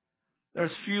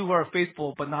 There's few who are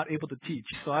faithful but not able to teach.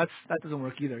 So that doesn't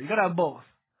work either. You gotta have both.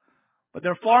 But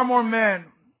there are far more men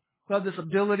who have this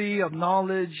ability of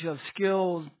knowledge, of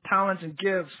skills, talents, and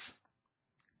gifts.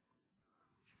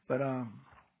 But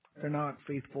they're not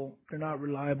faithful. They're not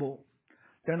reliable.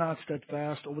 They're not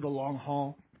steadfast over the long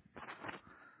haul.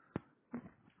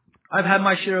 I've had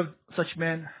my share of such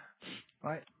men.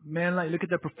 Right? Men, like, look at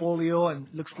their portfolio and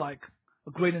it looks like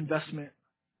a great investment.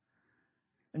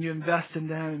 And you invest in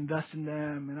them,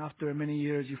 and after many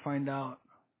years you find out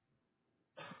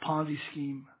a Ponzi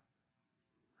scheme,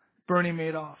 Bernie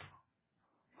Madoff.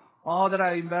 All that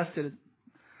I invested,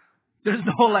 there's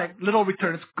no like little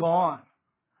return, it's gone.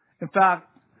 In fact,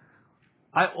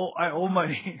 I owe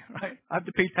money, right? I have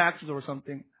to pay taxes or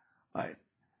something. Right?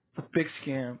 It's a big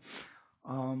scam.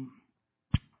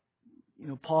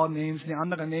 Paul names, I'm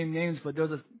not gonna name names, but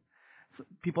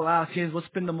people ask, James, what's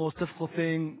been the most difficult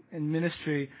thing in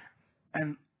ministry?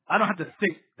 And I don't have to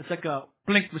think. It's like a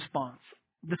blink response.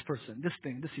 This person, this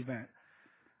thing, this event.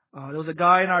 There was a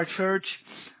guy in our church.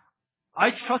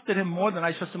 I trusted him more than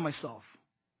I trusted myself.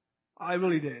 I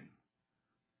really did.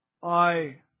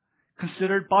 Bob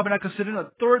and I considered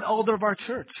a third elder of our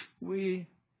church. Kind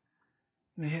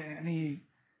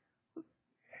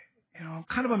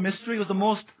of a mystery. He was the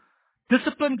most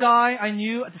disciplined guy I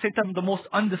knew, at the same time the most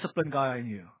undisciplined guy I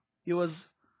knew. He was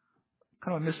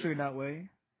kind of a mystery in that way.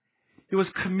 He was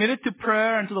committed to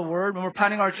prayer and to the Word. When we're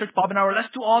planning our church, Bob and I were,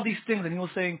 let's do all these things. And he was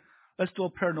saying, let's do a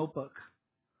prayer notebook.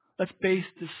 Let's base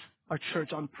our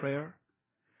church on prayer.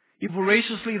 He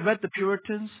voraciously read the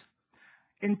Puritans.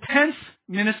 Intense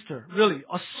minister, really,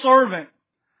 a servant.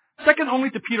 Second only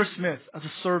to Peter Smith as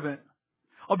a servant.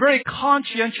 A very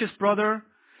conscientious brother.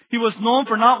 He was known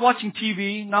for not watching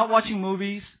TV, not watching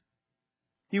movies.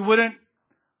 He wouldn't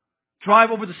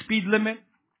drive over the speed limit.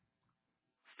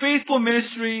 Faithful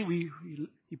ministry.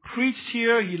 He preached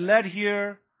here. He led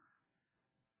here.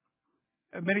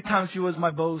 And many times he was my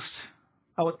boast.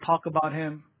 I would talk about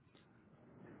him.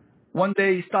 One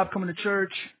day he stopped coming to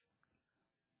church.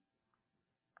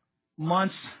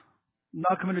 Months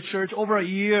not coming to church. Over a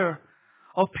year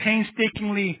of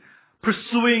painstakingly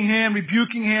pursuing him,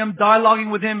 rebuking him,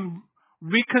 dialoguing with him,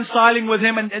 reconciling with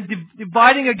him, and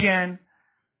dividing again.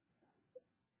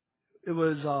 It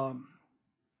was a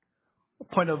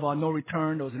point of no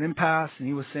return. There was an impasse, and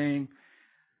he was saying,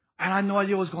 I had no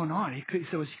idea what was going on. He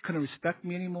said he couldn't respect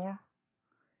me anymore.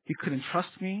 He couldn't trust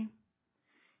me.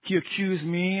 He accused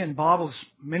me and Bob of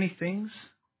many things.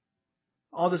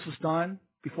 All this was done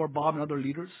before Bob and other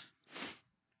leaders.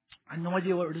 I had no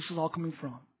idea where this was all coming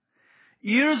from.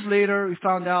 Years later, we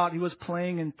found out he was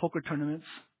playing in poker tournaments.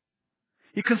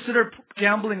 He considered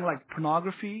gambling like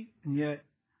pornography, and yet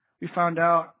we found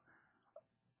out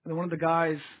that one of the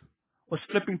guys was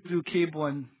flipping through cable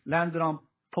and landed on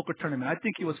poker tournament. I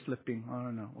think he was flipping. I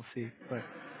don't know. We'll see.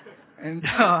 And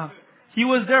he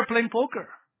was there playing poker,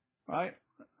 right?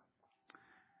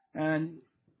 And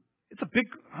it's a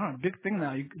big thing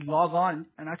now. You can log on,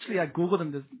 and actually I Googled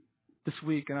him this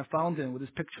week, and I found him with his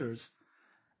pictures.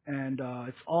 And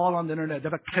it's all on the internet. They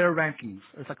have like player rankings.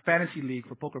 It's like fantasy league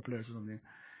for poker players or something.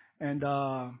 And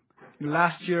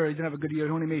last year he didn't have a good year.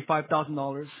 He only made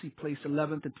 $5,000. He placed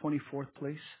 11th and 24th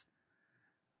place.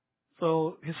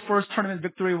 So his first tournament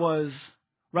victory was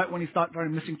right when he started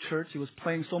missing church. He was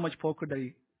playing so much poker that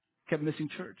he kept missing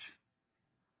church.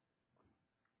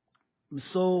 It was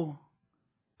so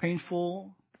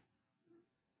painful,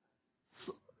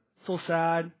 so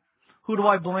sad. Who do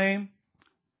I blame?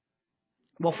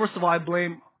 Well, first of all, I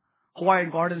blame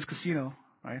Hawaiian Gardens Casino,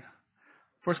 right?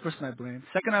 First person I blame.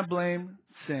 Second, I blame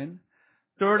sin.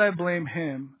 Third, I blame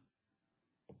him.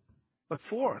 But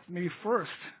fourth, maybe first,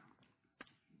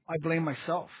 I blame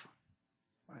myself.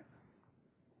 Right?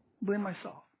 Blame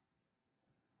myself.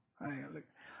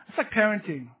 It's like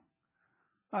parenting.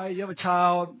 You have a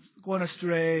child going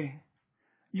astray.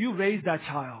 You raise that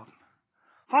child.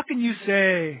 How can you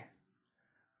say,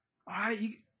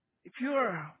 if you're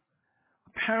a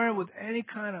parent with any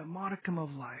kind of modicum of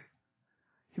like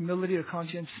humility or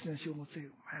conscientiousness, you will say,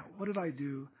 man, what did I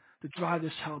do to drive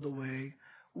this child away?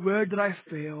 Where did I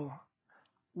fail?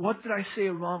 What did I say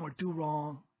wrong or do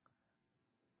wrong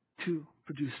to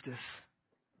produce this?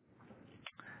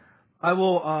 I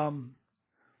will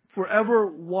forever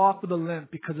walk with a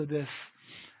limp because of this.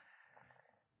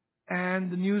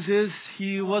 And the news is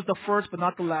he was the first but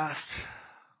not the last.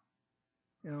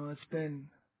 It's been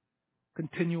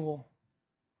continual,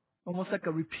 almost like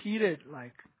a repeated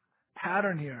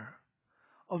pattern here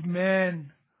of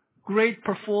men, great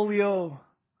portfolio.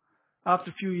 After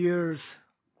a few years,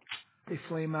 they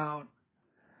flame out.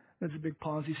 There's a big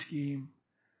Ponzi scheme.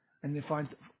 and they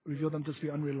reveal them to be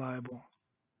unreliable.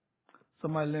 So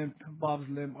my limp, Bob's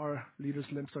limp, our leader's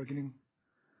limps are getting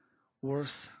worse.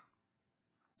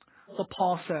 So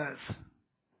Paul says,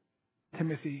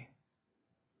 Timothy,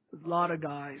 a lot of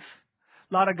guys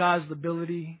with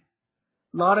ability,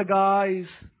 a lot of guys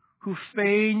who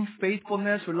feign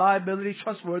faithfulness, reliability,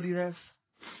 trustworthiness,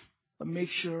 but make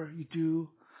sure you do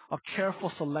a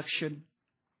careful selection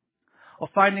of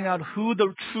finding out who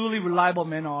the truly reliable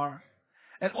men are,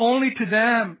 and only to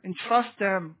them entrust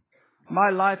them my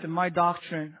life and my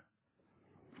doctrine,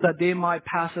 so that they might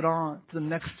pass it on to the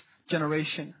next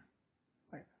generation.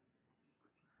 Right.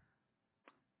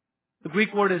 The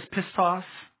Greek word is pistos.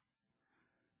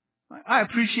 I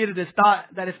appreciated this thought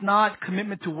that it's not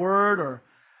commitment to word or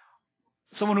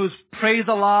someone who's praised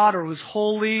a lot or who's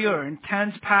holy or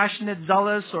intense, passionate,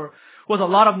 zealous, or who has a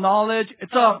lot of knowledge.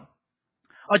 It's a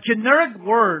generic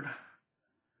word,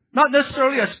 not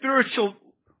necessarily a spiritual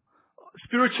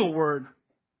word.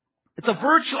 It's a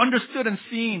virtue understood and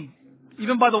seen,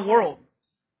 even by the world,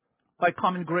 by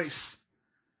common grace.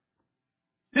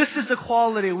 This is the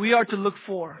quality we are to look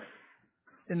for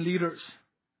in leaders.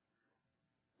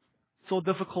 So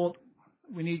difficult.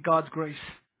 We need God's grace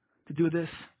to do this.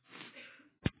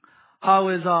 How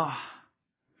is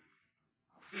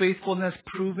faithfulness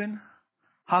proven?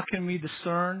 How can we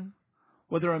discern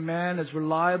whether a man is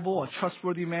reliable, a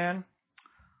trustworthy man?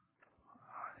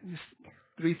 These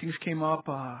three things came up.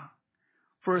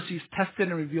 First, he's tested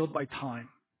and revealed by time.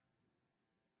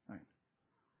 Right.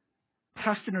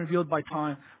 Tested and revealed by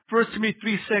time. 1 Timothy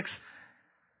 3:6,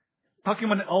 talking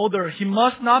about an elder, he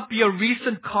must not be a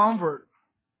recent convert,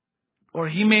 or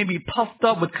he may be puffed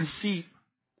up with conceit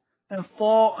and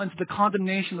fall into the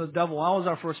condemnation of the devil. That was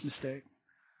our first mistake.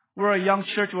 We're a young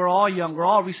church. We're all young. We're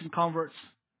all recent converts.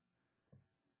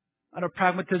 Out of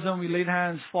pragmatism, we laid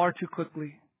hands far too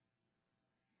quickly.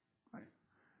 Right.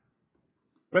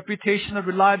 Reputation of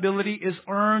reliability is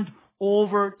earned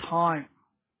over time.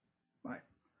 Right.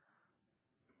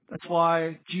 That's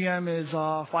why GM is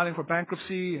filing for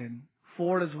bankruptcy, and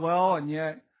Ford as well, and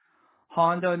yet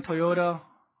Honda and Toyota,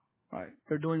 right,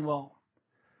 they're doing well.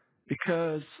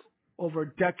 Because over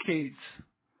decades,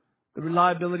 the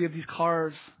reliability of these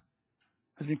cars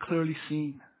has been clearly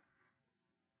seen.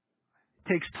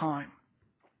 It takes time.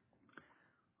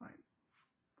 Right.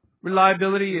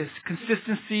 Reliability is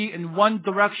consistency in one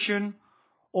direction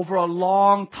over a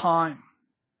long time.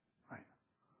 Right.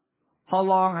 How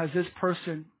long has this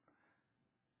person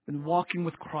been walking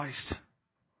with Christ?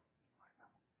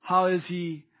 How has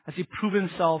he proven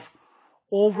himself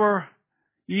over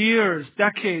years,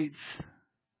 decades,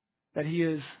 that he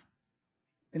is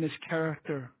in his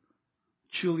character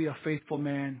truly a faithful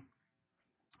man?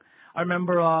 I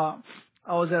remember I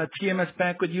was at a TMS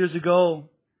banquet years ago,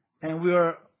 and we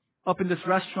were up in this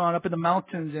restaurant up in the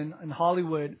mountains in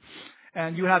Hollywood,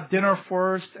 and you have dinner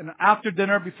first, and after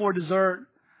dinner, before dessert,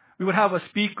 we would have a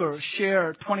speaker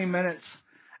share 20 minutes.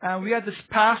 And we had this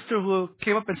pastor who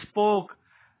came up and spoke,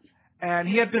 and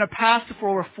he had been a pastor for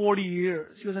over 40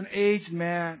 years. He was an aged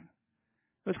man.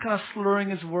 He was kind of slurring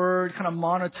his words, kind of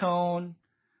monotone,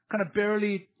 kind of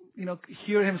barely,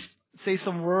 hear him say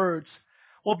some words.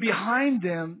 Well, behind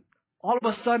him, all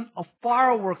of a sudden, a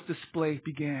fireworks display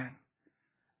began.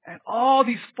 And all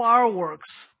these fireworks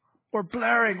were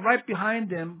blaring right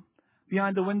behind him,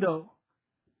 behind the window.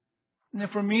 And then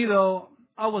for me, though,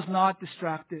 I was not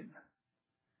distracted.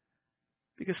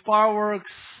 Because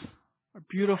fireworks are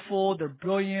beautiful, they're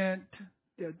brilliant,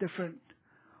 they're different,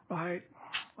 right?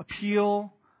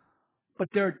 Appeal, but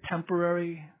they're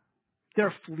temporary,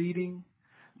 they're fleeting,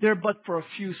 they're but for a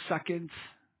few seconds.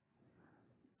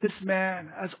 This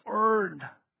man has earned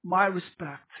my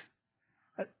respect,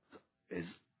 has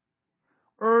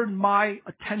earned my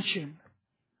attention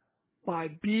by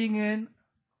being in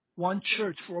one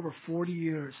church for over 40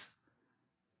 years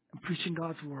and preaching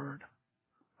God's word.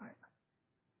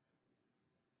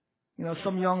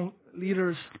 Some young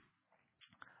leaders,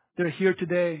 they're here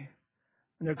today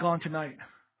and they're gone tonight.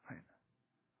 Right?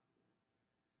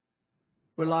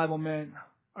 Reliable men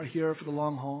are here for the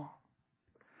long haul.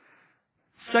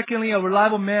 Secondly, a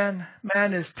reliable man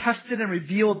is tested and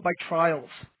revealed by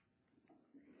trials.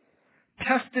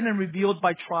 Tested and revealed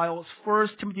by trials.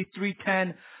 1 Timothy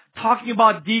 3:10, talking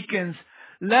about deacons,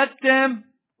 let them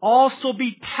also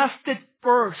be tested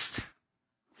first.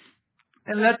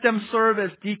 And let them serve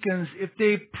as deacons if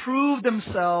they prove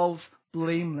themselves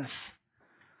blameless.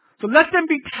 So let them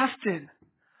be tested.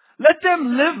 Let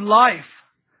them live life.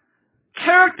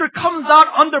 Character comes out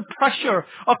under pressure.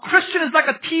 A Christian is like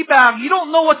a tea bag. You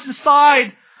don't know what's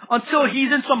inside until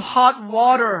he's in some hot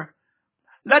water.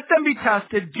 Let them be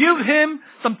tested. Give him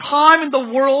some time in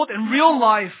the world and real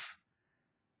life.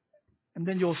 And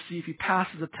then you'll see if he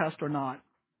passes the test or not.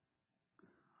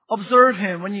 Observe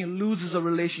him when he loses a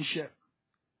relationship.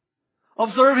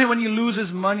 Observe him when he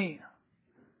loses money.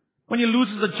 When he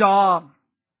loses a job.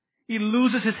 He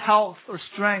loses his health or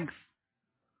strength.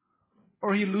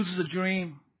 Or he loses a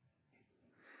dream.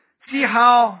 See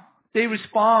how they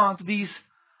respond to these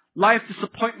life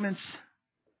disappointments.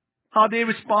 How they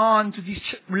respond to these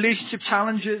relationship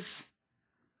challenges.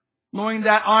 Knowing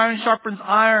that iron sharpens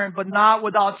iron, but not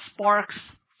without sparks,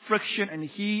 friction, and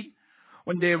heat.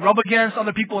 When they rub against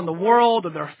other people in the world, or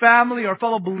their family, or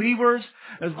fellow believers,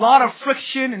 there's a lot of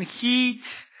friction and heat,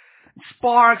 and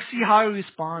sparks. See how he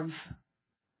responds.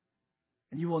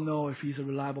 And you will know if he's a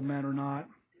reliable man or not.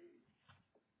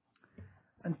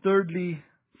 And thirdly,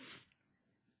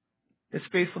 his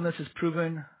faithfulness is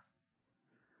proven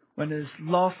when his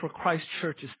love for Christ's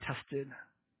church is tested.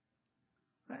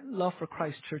 Love for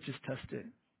Christ's church is tested.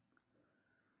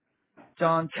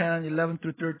 John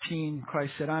 10:11-13,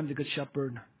 Christ said, I'm the good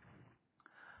shepherd.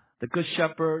 The good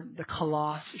shepherd, the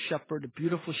kalos shepherd, the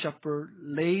beautiful shepherd,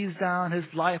 lays down his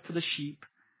life for the sheep.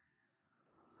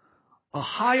 A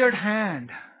hired hand.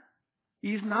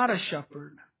 He's not a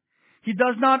shepherd. He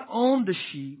does not own the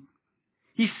sheep.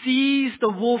 He sees the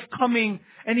wolf coming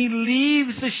and he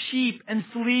leaves the sheep and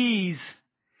flees.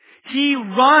 He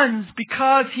runs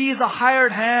because he is a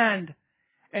hired hand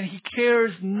and he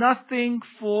cares nothing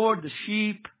for the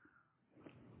sheep.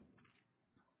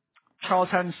 Charles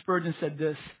Haddon Spurgeon said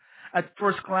this. At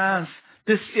first glance,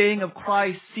 this saying of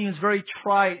Christ seems very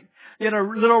trite, yet a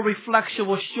little reflection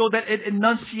will show that it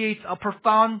enunciates a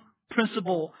profound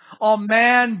principle. All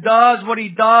man does what he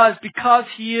does because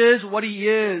he is what he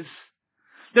is.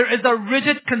 There is a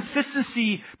rigid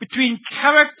consistency between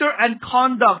character and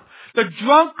conduct. The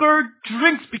drunkard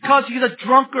drinks because he's a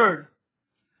drunkard.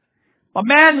 A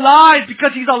man lies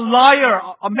because he's a liar.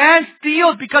 A man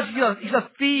steals because he's a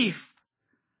thief.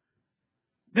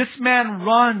 This man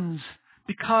runs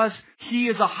because he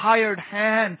is a hired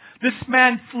hand. This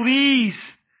man flees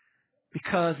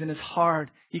because in his heart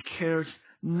he cares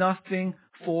nothing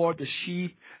for the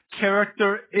sheep.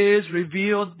 Character is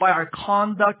revealed by our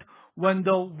conduct when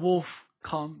the wolf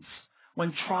comes,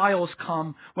 when trials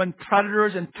come, when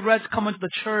predators and threats come into the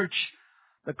church.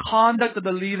 The conduct of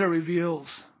the leader reveals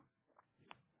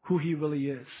who he really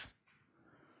is.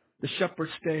 The shepherd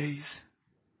stays.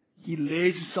 He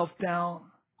lays himself down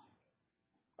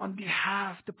on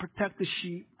behalf to protect the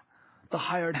sheep. The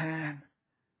hired hand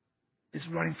is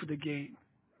running for the gate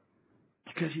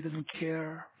because he doesn't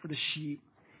care for the sheep.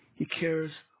 He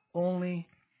cares only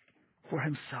for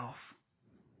himself.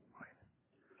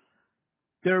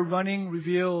 Their running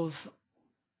reveals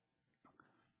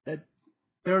that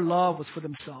their love was for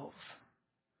themselves.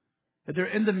 That they're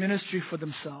in the ministry for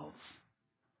themselves.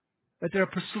 That they're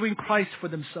pursuing Christ for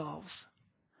themselves.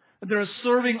 That they're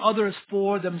serving others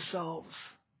for themselves.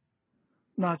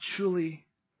 Not truly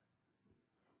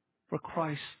for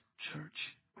Christ's church.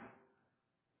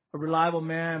 A reliable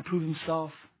man proves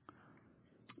himself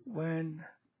when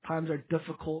times are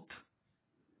difficult.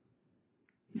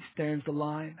 He stands the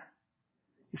line.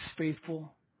 He's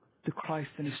faithful to Christ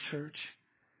and his church.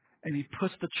 And he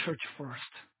puts the church first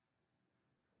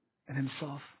and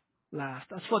himself last.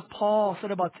 That's what Paul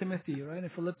said about Timothy, right? In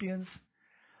Philippians.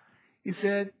 He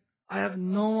said, I have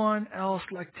no one else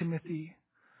like Timothy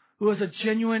who has a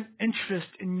genuine interest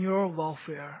in your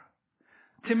welfare.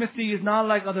 Timothy is not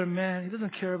like other men. He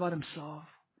doesn't care about himself.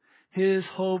 His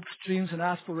hopes, dreams, and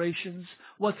aspirations,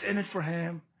 what's in it for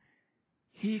him.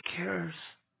 He cares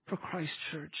for Christ's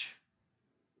church.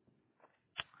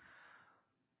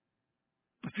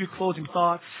 A few closing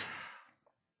thoughts.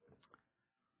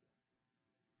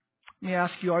 Let me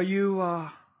ask you,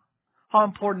 how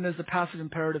important is the passage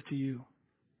imperative to you?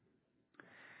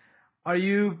 Are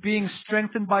you being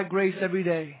strengthened by grace every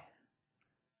day?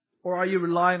 Or are you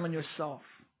relying on yourself?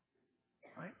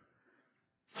 Right?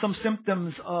 Some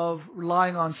symptoms of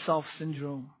relying on self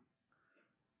syndrome.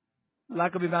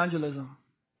 Lack of evangelism.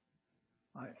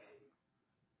 Right?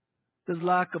 There's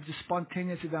lack of just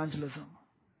spontaneous evangelism.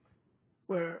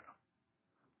 Where,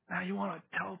 man, you want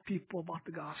to tell people about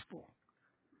the gospel.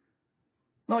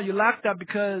 No, you lack that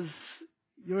because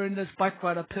you're in this bike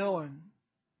ride uphill and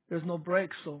there's no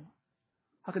brakes. So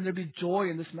how can there be joy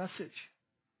in this message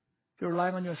if you're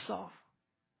relying on yourself?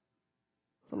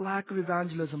 The lack of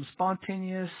evangelism,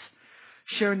 spontaneous,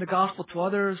 sharing the gospel to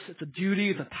others. It's a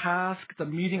duty, it's a task, it's a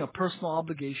meeting, a personal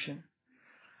obligation.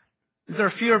 Is there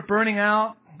a fear of burning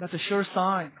out? That's a sure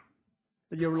sign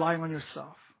that you're relying on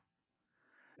yourself.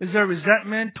 Is there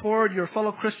resentment toward your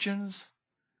fellow Christians?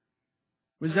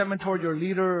 Resentment toward your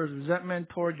leaders, resentment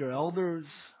toward your elders.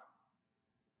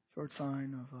 Short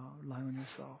sign of relying on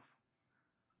yourself.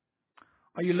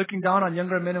 Are you looking down on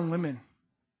younger men and women?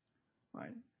 Right?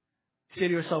 Say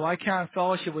to yourself, I can't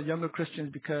fellowship with younger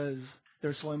Christians because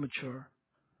they're so immature.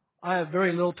 I have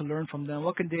very little to learn from them.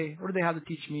 What do they have to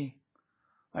teach me?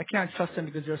 I can't trust them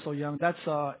because they're so young. That's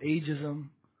ageism.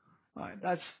 Right?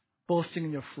 That's boasting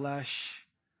in your flesh.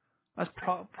 That's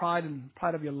pride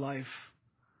of your life.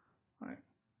 Right?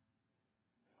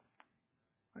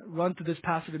 Run to this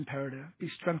passive imperative. Be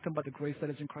strengthened by the grace that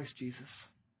is in Christ Jesus.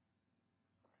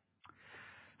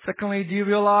 Secondly, do you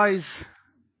realize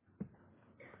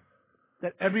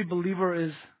that every believer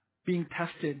is being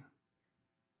tested?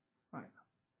 Right?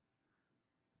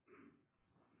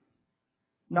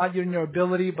 Not in your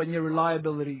ability, but in your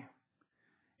reliability.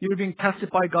 You're being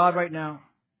tested by God right now.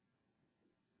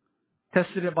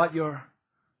 Tested about your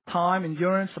time,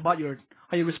 endurance, about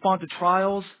how you respond to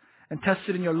trials, and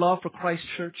tested in your love for Christ's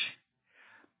church.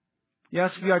 Yes,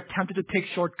 we are tempted to take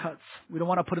shortcuts. We don't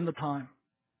want to put in the time.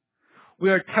 We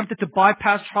are tempted to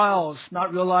bypass trials,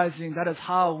 not realizing that is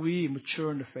how we mature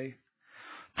in the faith.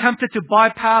 Tempted to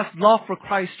bypass love for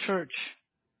Christ's church,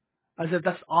 as if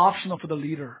that's optional for the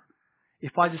leader.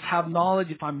 If I just have knowledge,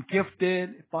 if I'm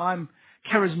gifted, if I'm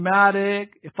charismatic,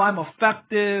 if I'm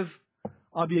effective,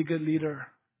 I'll be a good leader.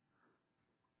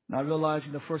 Not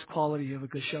realizing the first quality of a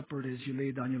good shepherd is you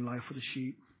lay down your life for the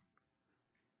sheep.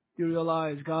 You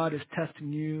realize God is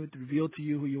testing you to reveal to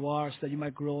you who you are so that you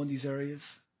might grow in these areas.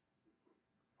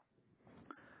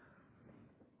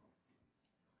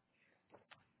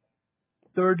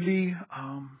 Thirdly,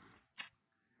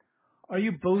 are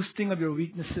you boasting of your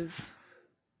weaknesses?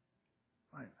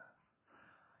 Right.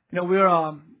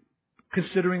 We're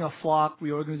considering a flock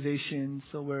reorganization,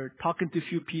 so we're talking to a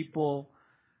few people.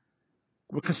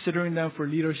 We're considering them for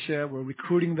leadership. We're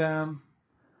recruiting them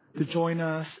to join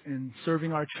us in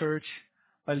serving our church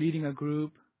by leading a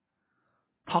group.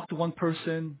 Talked to one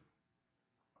person.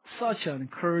 Such an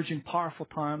encouraging, powerful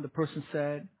time. The person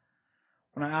said,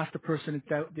 when I asked the person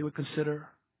if they would consider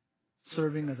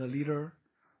serving as a leader,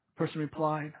 the person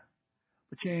replied,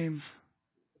 but James,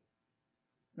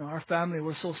 our family,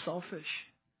 we're so selfish.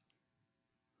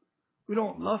 We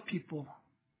don't love people.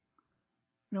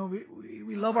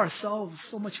 We love ourselves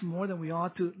so much more than we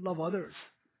ought to love others.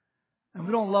 And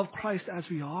we don't love Christ as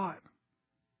we ought.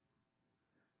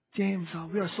 James,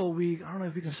 we are so weak. I don't know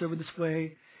if we can serve in this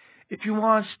way. If you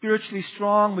want spiritually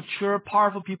strong, mature,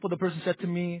 powerful people, the person said to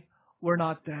me, we're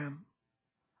not them.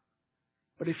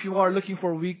 But if you are looking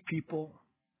for weak people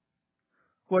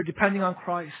who are depending on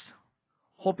Christ,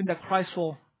 hoping that Christ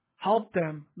will help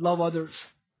them love others,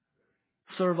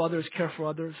 serve others, care for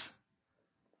others,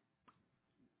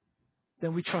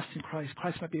 then we trust in Christ.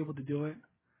 Christ might be able to do it.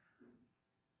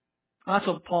 That's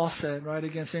what Paul said, right,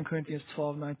 against 2 Corinthians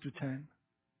 12, 9 through 10.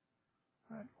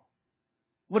 Right.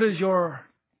 What is your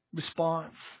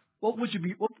response? What would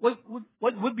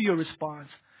be your response?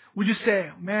 Would you say,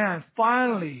 man,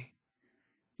 finally,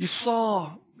 you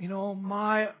saw,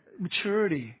 my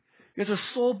maturity. You guys are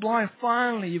so blind.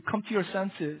 Finally, you've come to your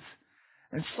senses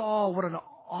and saw what an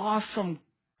awesome,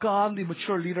 godly,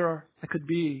 mature leader I could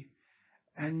be.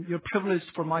 And you're privileged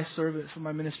for my service, for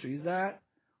my ministry. Is that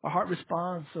a heart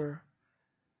response? Or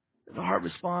the heart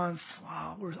response,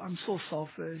 wow, I'm so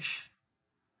selfish.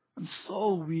 I'm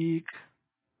so weak.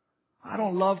 I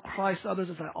don't love Christ, others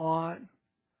as I ought.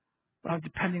 But I'm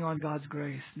depending on God's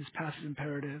grace, this passive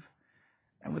imperative.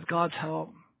 And with God's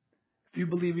help, if you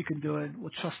believe we can do it,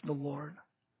 we'll trust in the Lord.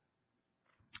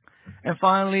 And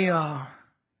finally, if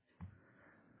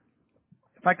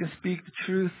I can speak the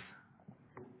truth,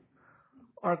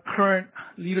 our current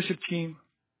leadership team,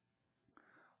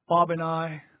 Bob and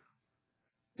I,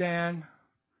 Dan,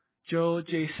 Joe,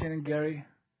 Jason, and Gary,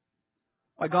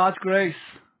 by God's grace,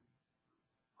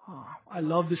 I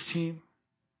love this team.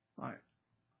 Right.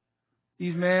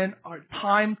 These men are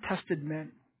time-tested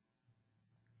men.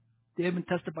 They have been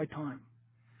tested by time.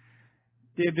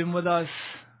 They have been with us,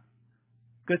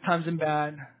 good times and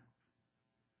bad,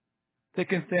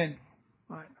 thick and thin,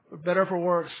 right? For better or for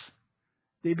worse.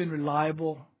 They've been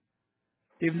reliable.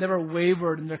 They've never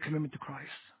wavered in their commitment to Christ.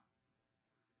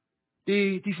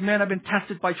 These men have been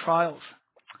tested by trials.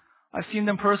 I've seen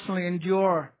them personally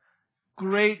endure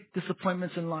great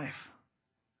disappointments in life.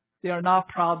 They are not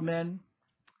proud men.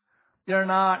 They are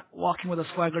not walking with a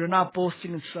swagger. They're not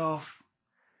boasting in self.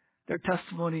 Their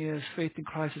testimony is faith in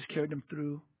Christ has carried them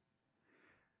through.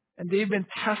 And they've been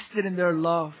tested in their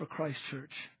love for Christ's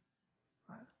church.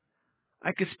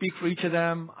 I could speak for each of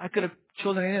them. I could have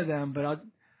chosen any of them, but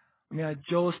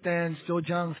Joe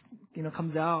Jung,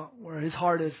 comes out where his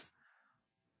heart is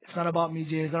It's not about me,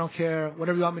 James. I don't care.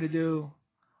 Whatever you want me to do.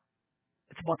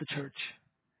 It's about the church.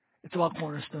 It's about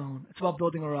Cornerstone. It's about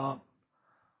building her up.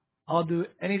 I'll do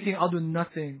anything. I'll do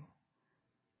nothing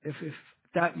if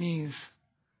that means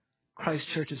Christ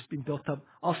Church is being built up.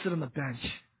 I'll sit on the bench.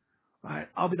 Right?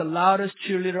 I'll be the loudest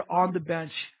cheerleader on the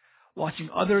bench, watching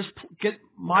others get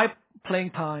my playing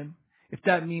time if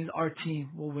that means our team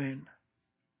will win.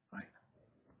 Right?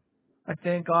 I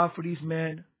thank God for these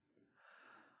men.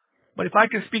 But if I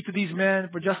can speak to these men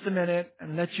for just a minute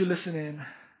and let you listen in,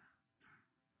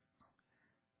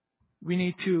 we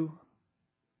need to,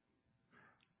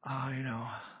 by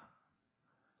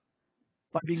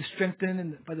being strengthened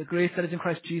and by the grace that is in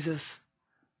Christ Jesus,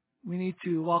 we need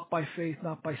to walk by faith,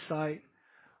 not by sight.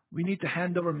 We need to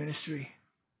hand over ministry.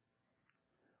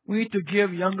 We need to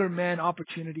give younger men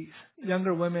opportunities,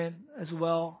 younger women as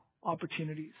well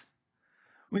opportunities.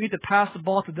 We need to pass the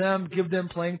ball to them, give them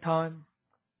playing time,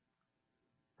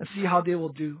 and see how they will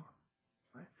do.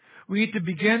 We need to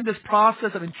begin this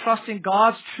process of entrusting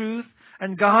God's truth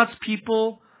and God's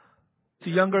people to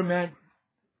younger men,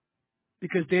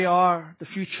 because they are the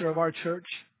future of our church.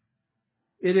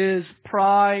 It is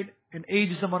pride and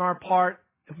ageism on our part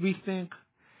if we think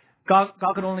God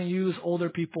can only use older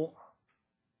people.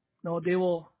 No, they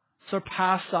will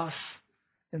surpass us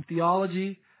in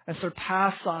theology and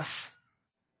surpass us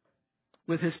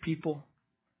with His people.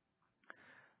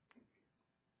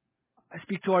 I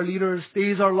speak to our leaders.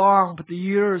 Days are long, but the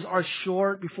years are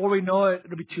short. Before we know it,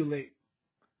 it'll be too late.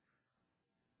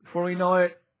 Before we know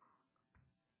it,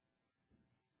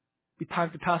 it'll be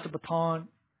time to pass the baton.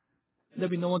 There'll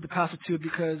be no one to pass it to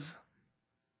because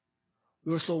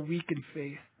we were so weak in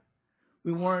faith.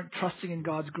 We weren't trusting in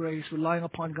God's grace, relying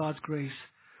upon God's grace.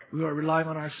 We were relying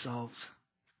on ourselves.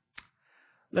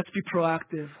 Let's be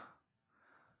proactive.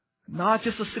 Not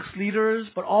just the 6 leaders,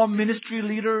 but all ministry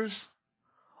leaders,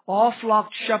 all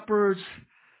flock shepherds.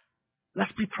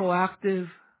 Let's be proactive.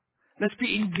 Let's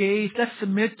be engaged. Let's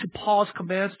submit to Paul's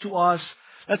commands to us.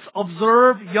 Let's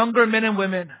observe younger men and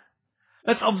women.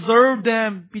 Let's observe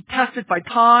them be tested by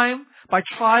time, by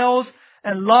trials,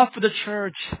 and love for the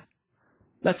church.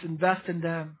 Let's invest in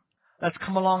them. Let's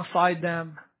come alongside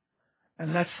them.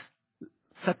 And let's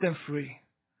set them free.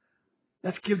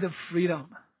 Let's give them freedom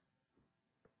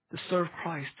to serve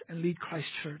Christ and lead Christ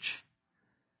Church.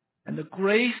 And the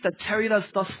grace that carried us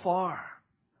thus far,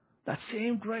 that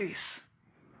same grace,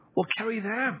 will carry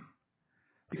them.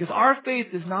 Because our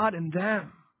faith is not in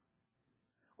them.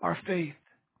 Our faith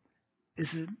is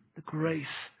in the grace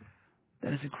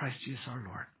that is in Christ Jesus our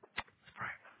Lord. Let's pray.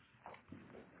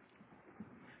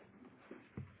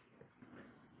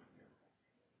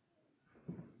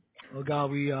 Oh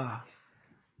God, we are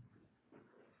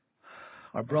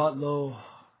brought low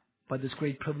by this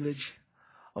great privilege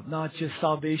of not just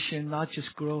salvation, not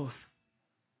just growth,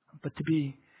 but to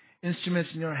be instruments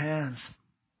in your hands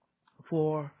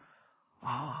for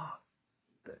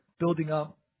the building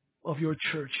up of your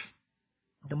church,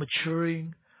 the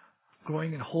maturing,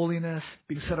 growing in holiness,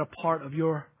 being set apart of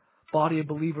your body of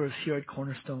believers here at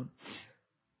Cornerstone.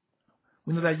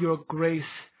 We know that your grace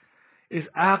is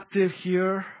active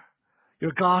here.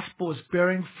 Your gospel is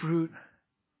bearing fruit.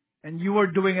 And you are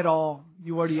doing it all.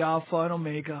 You are the Alpha and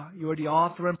Omega. You are the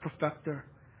author and perfecter.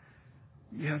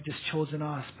 You have just chosen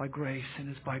us by grace, and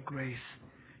it's by grace.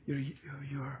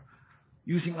 You're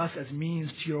using us as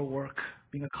means to your work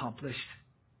being accomplished.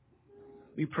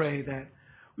 We pray that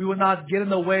we will not get in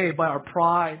the way by our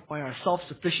pride, by our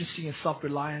self-sufficiency and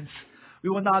self-reliance. We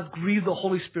will not grieve the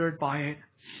Holy Spirit by it.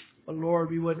 But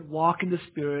Lord, we would walk in the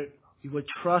Spirit. We would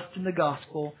trust in the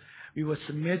gospel. We would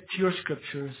submit to your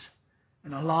scriptures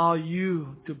and allow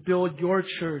you to build your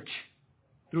church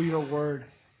through your word.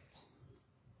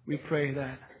 We pray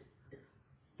that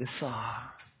this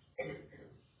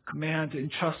command to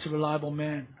entrust to reliable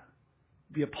men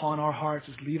be upon our hearts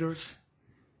as leaders,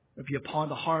 be upon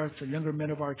the hearts of younger men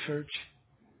of our church,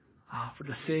 for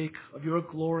the sake of your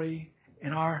glory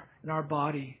in our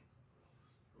body.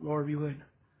 Lord, we would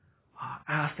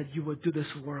ask that you would do this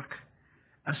work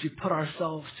as we put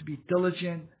ourselves to be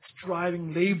diligent,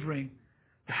 striving, laboring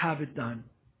to have it done.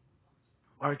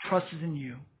 Our trust is in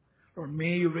you. Lord,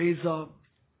 may you raise up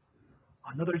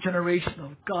another generation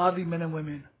of godly men and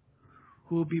women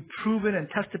who will be proven and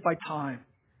tested by time,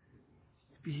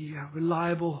 be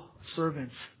reliable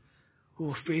servants who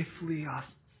will faithfully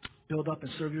build up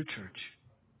and serve your church.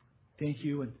 Thank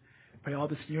you, and pray all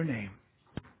this in your name.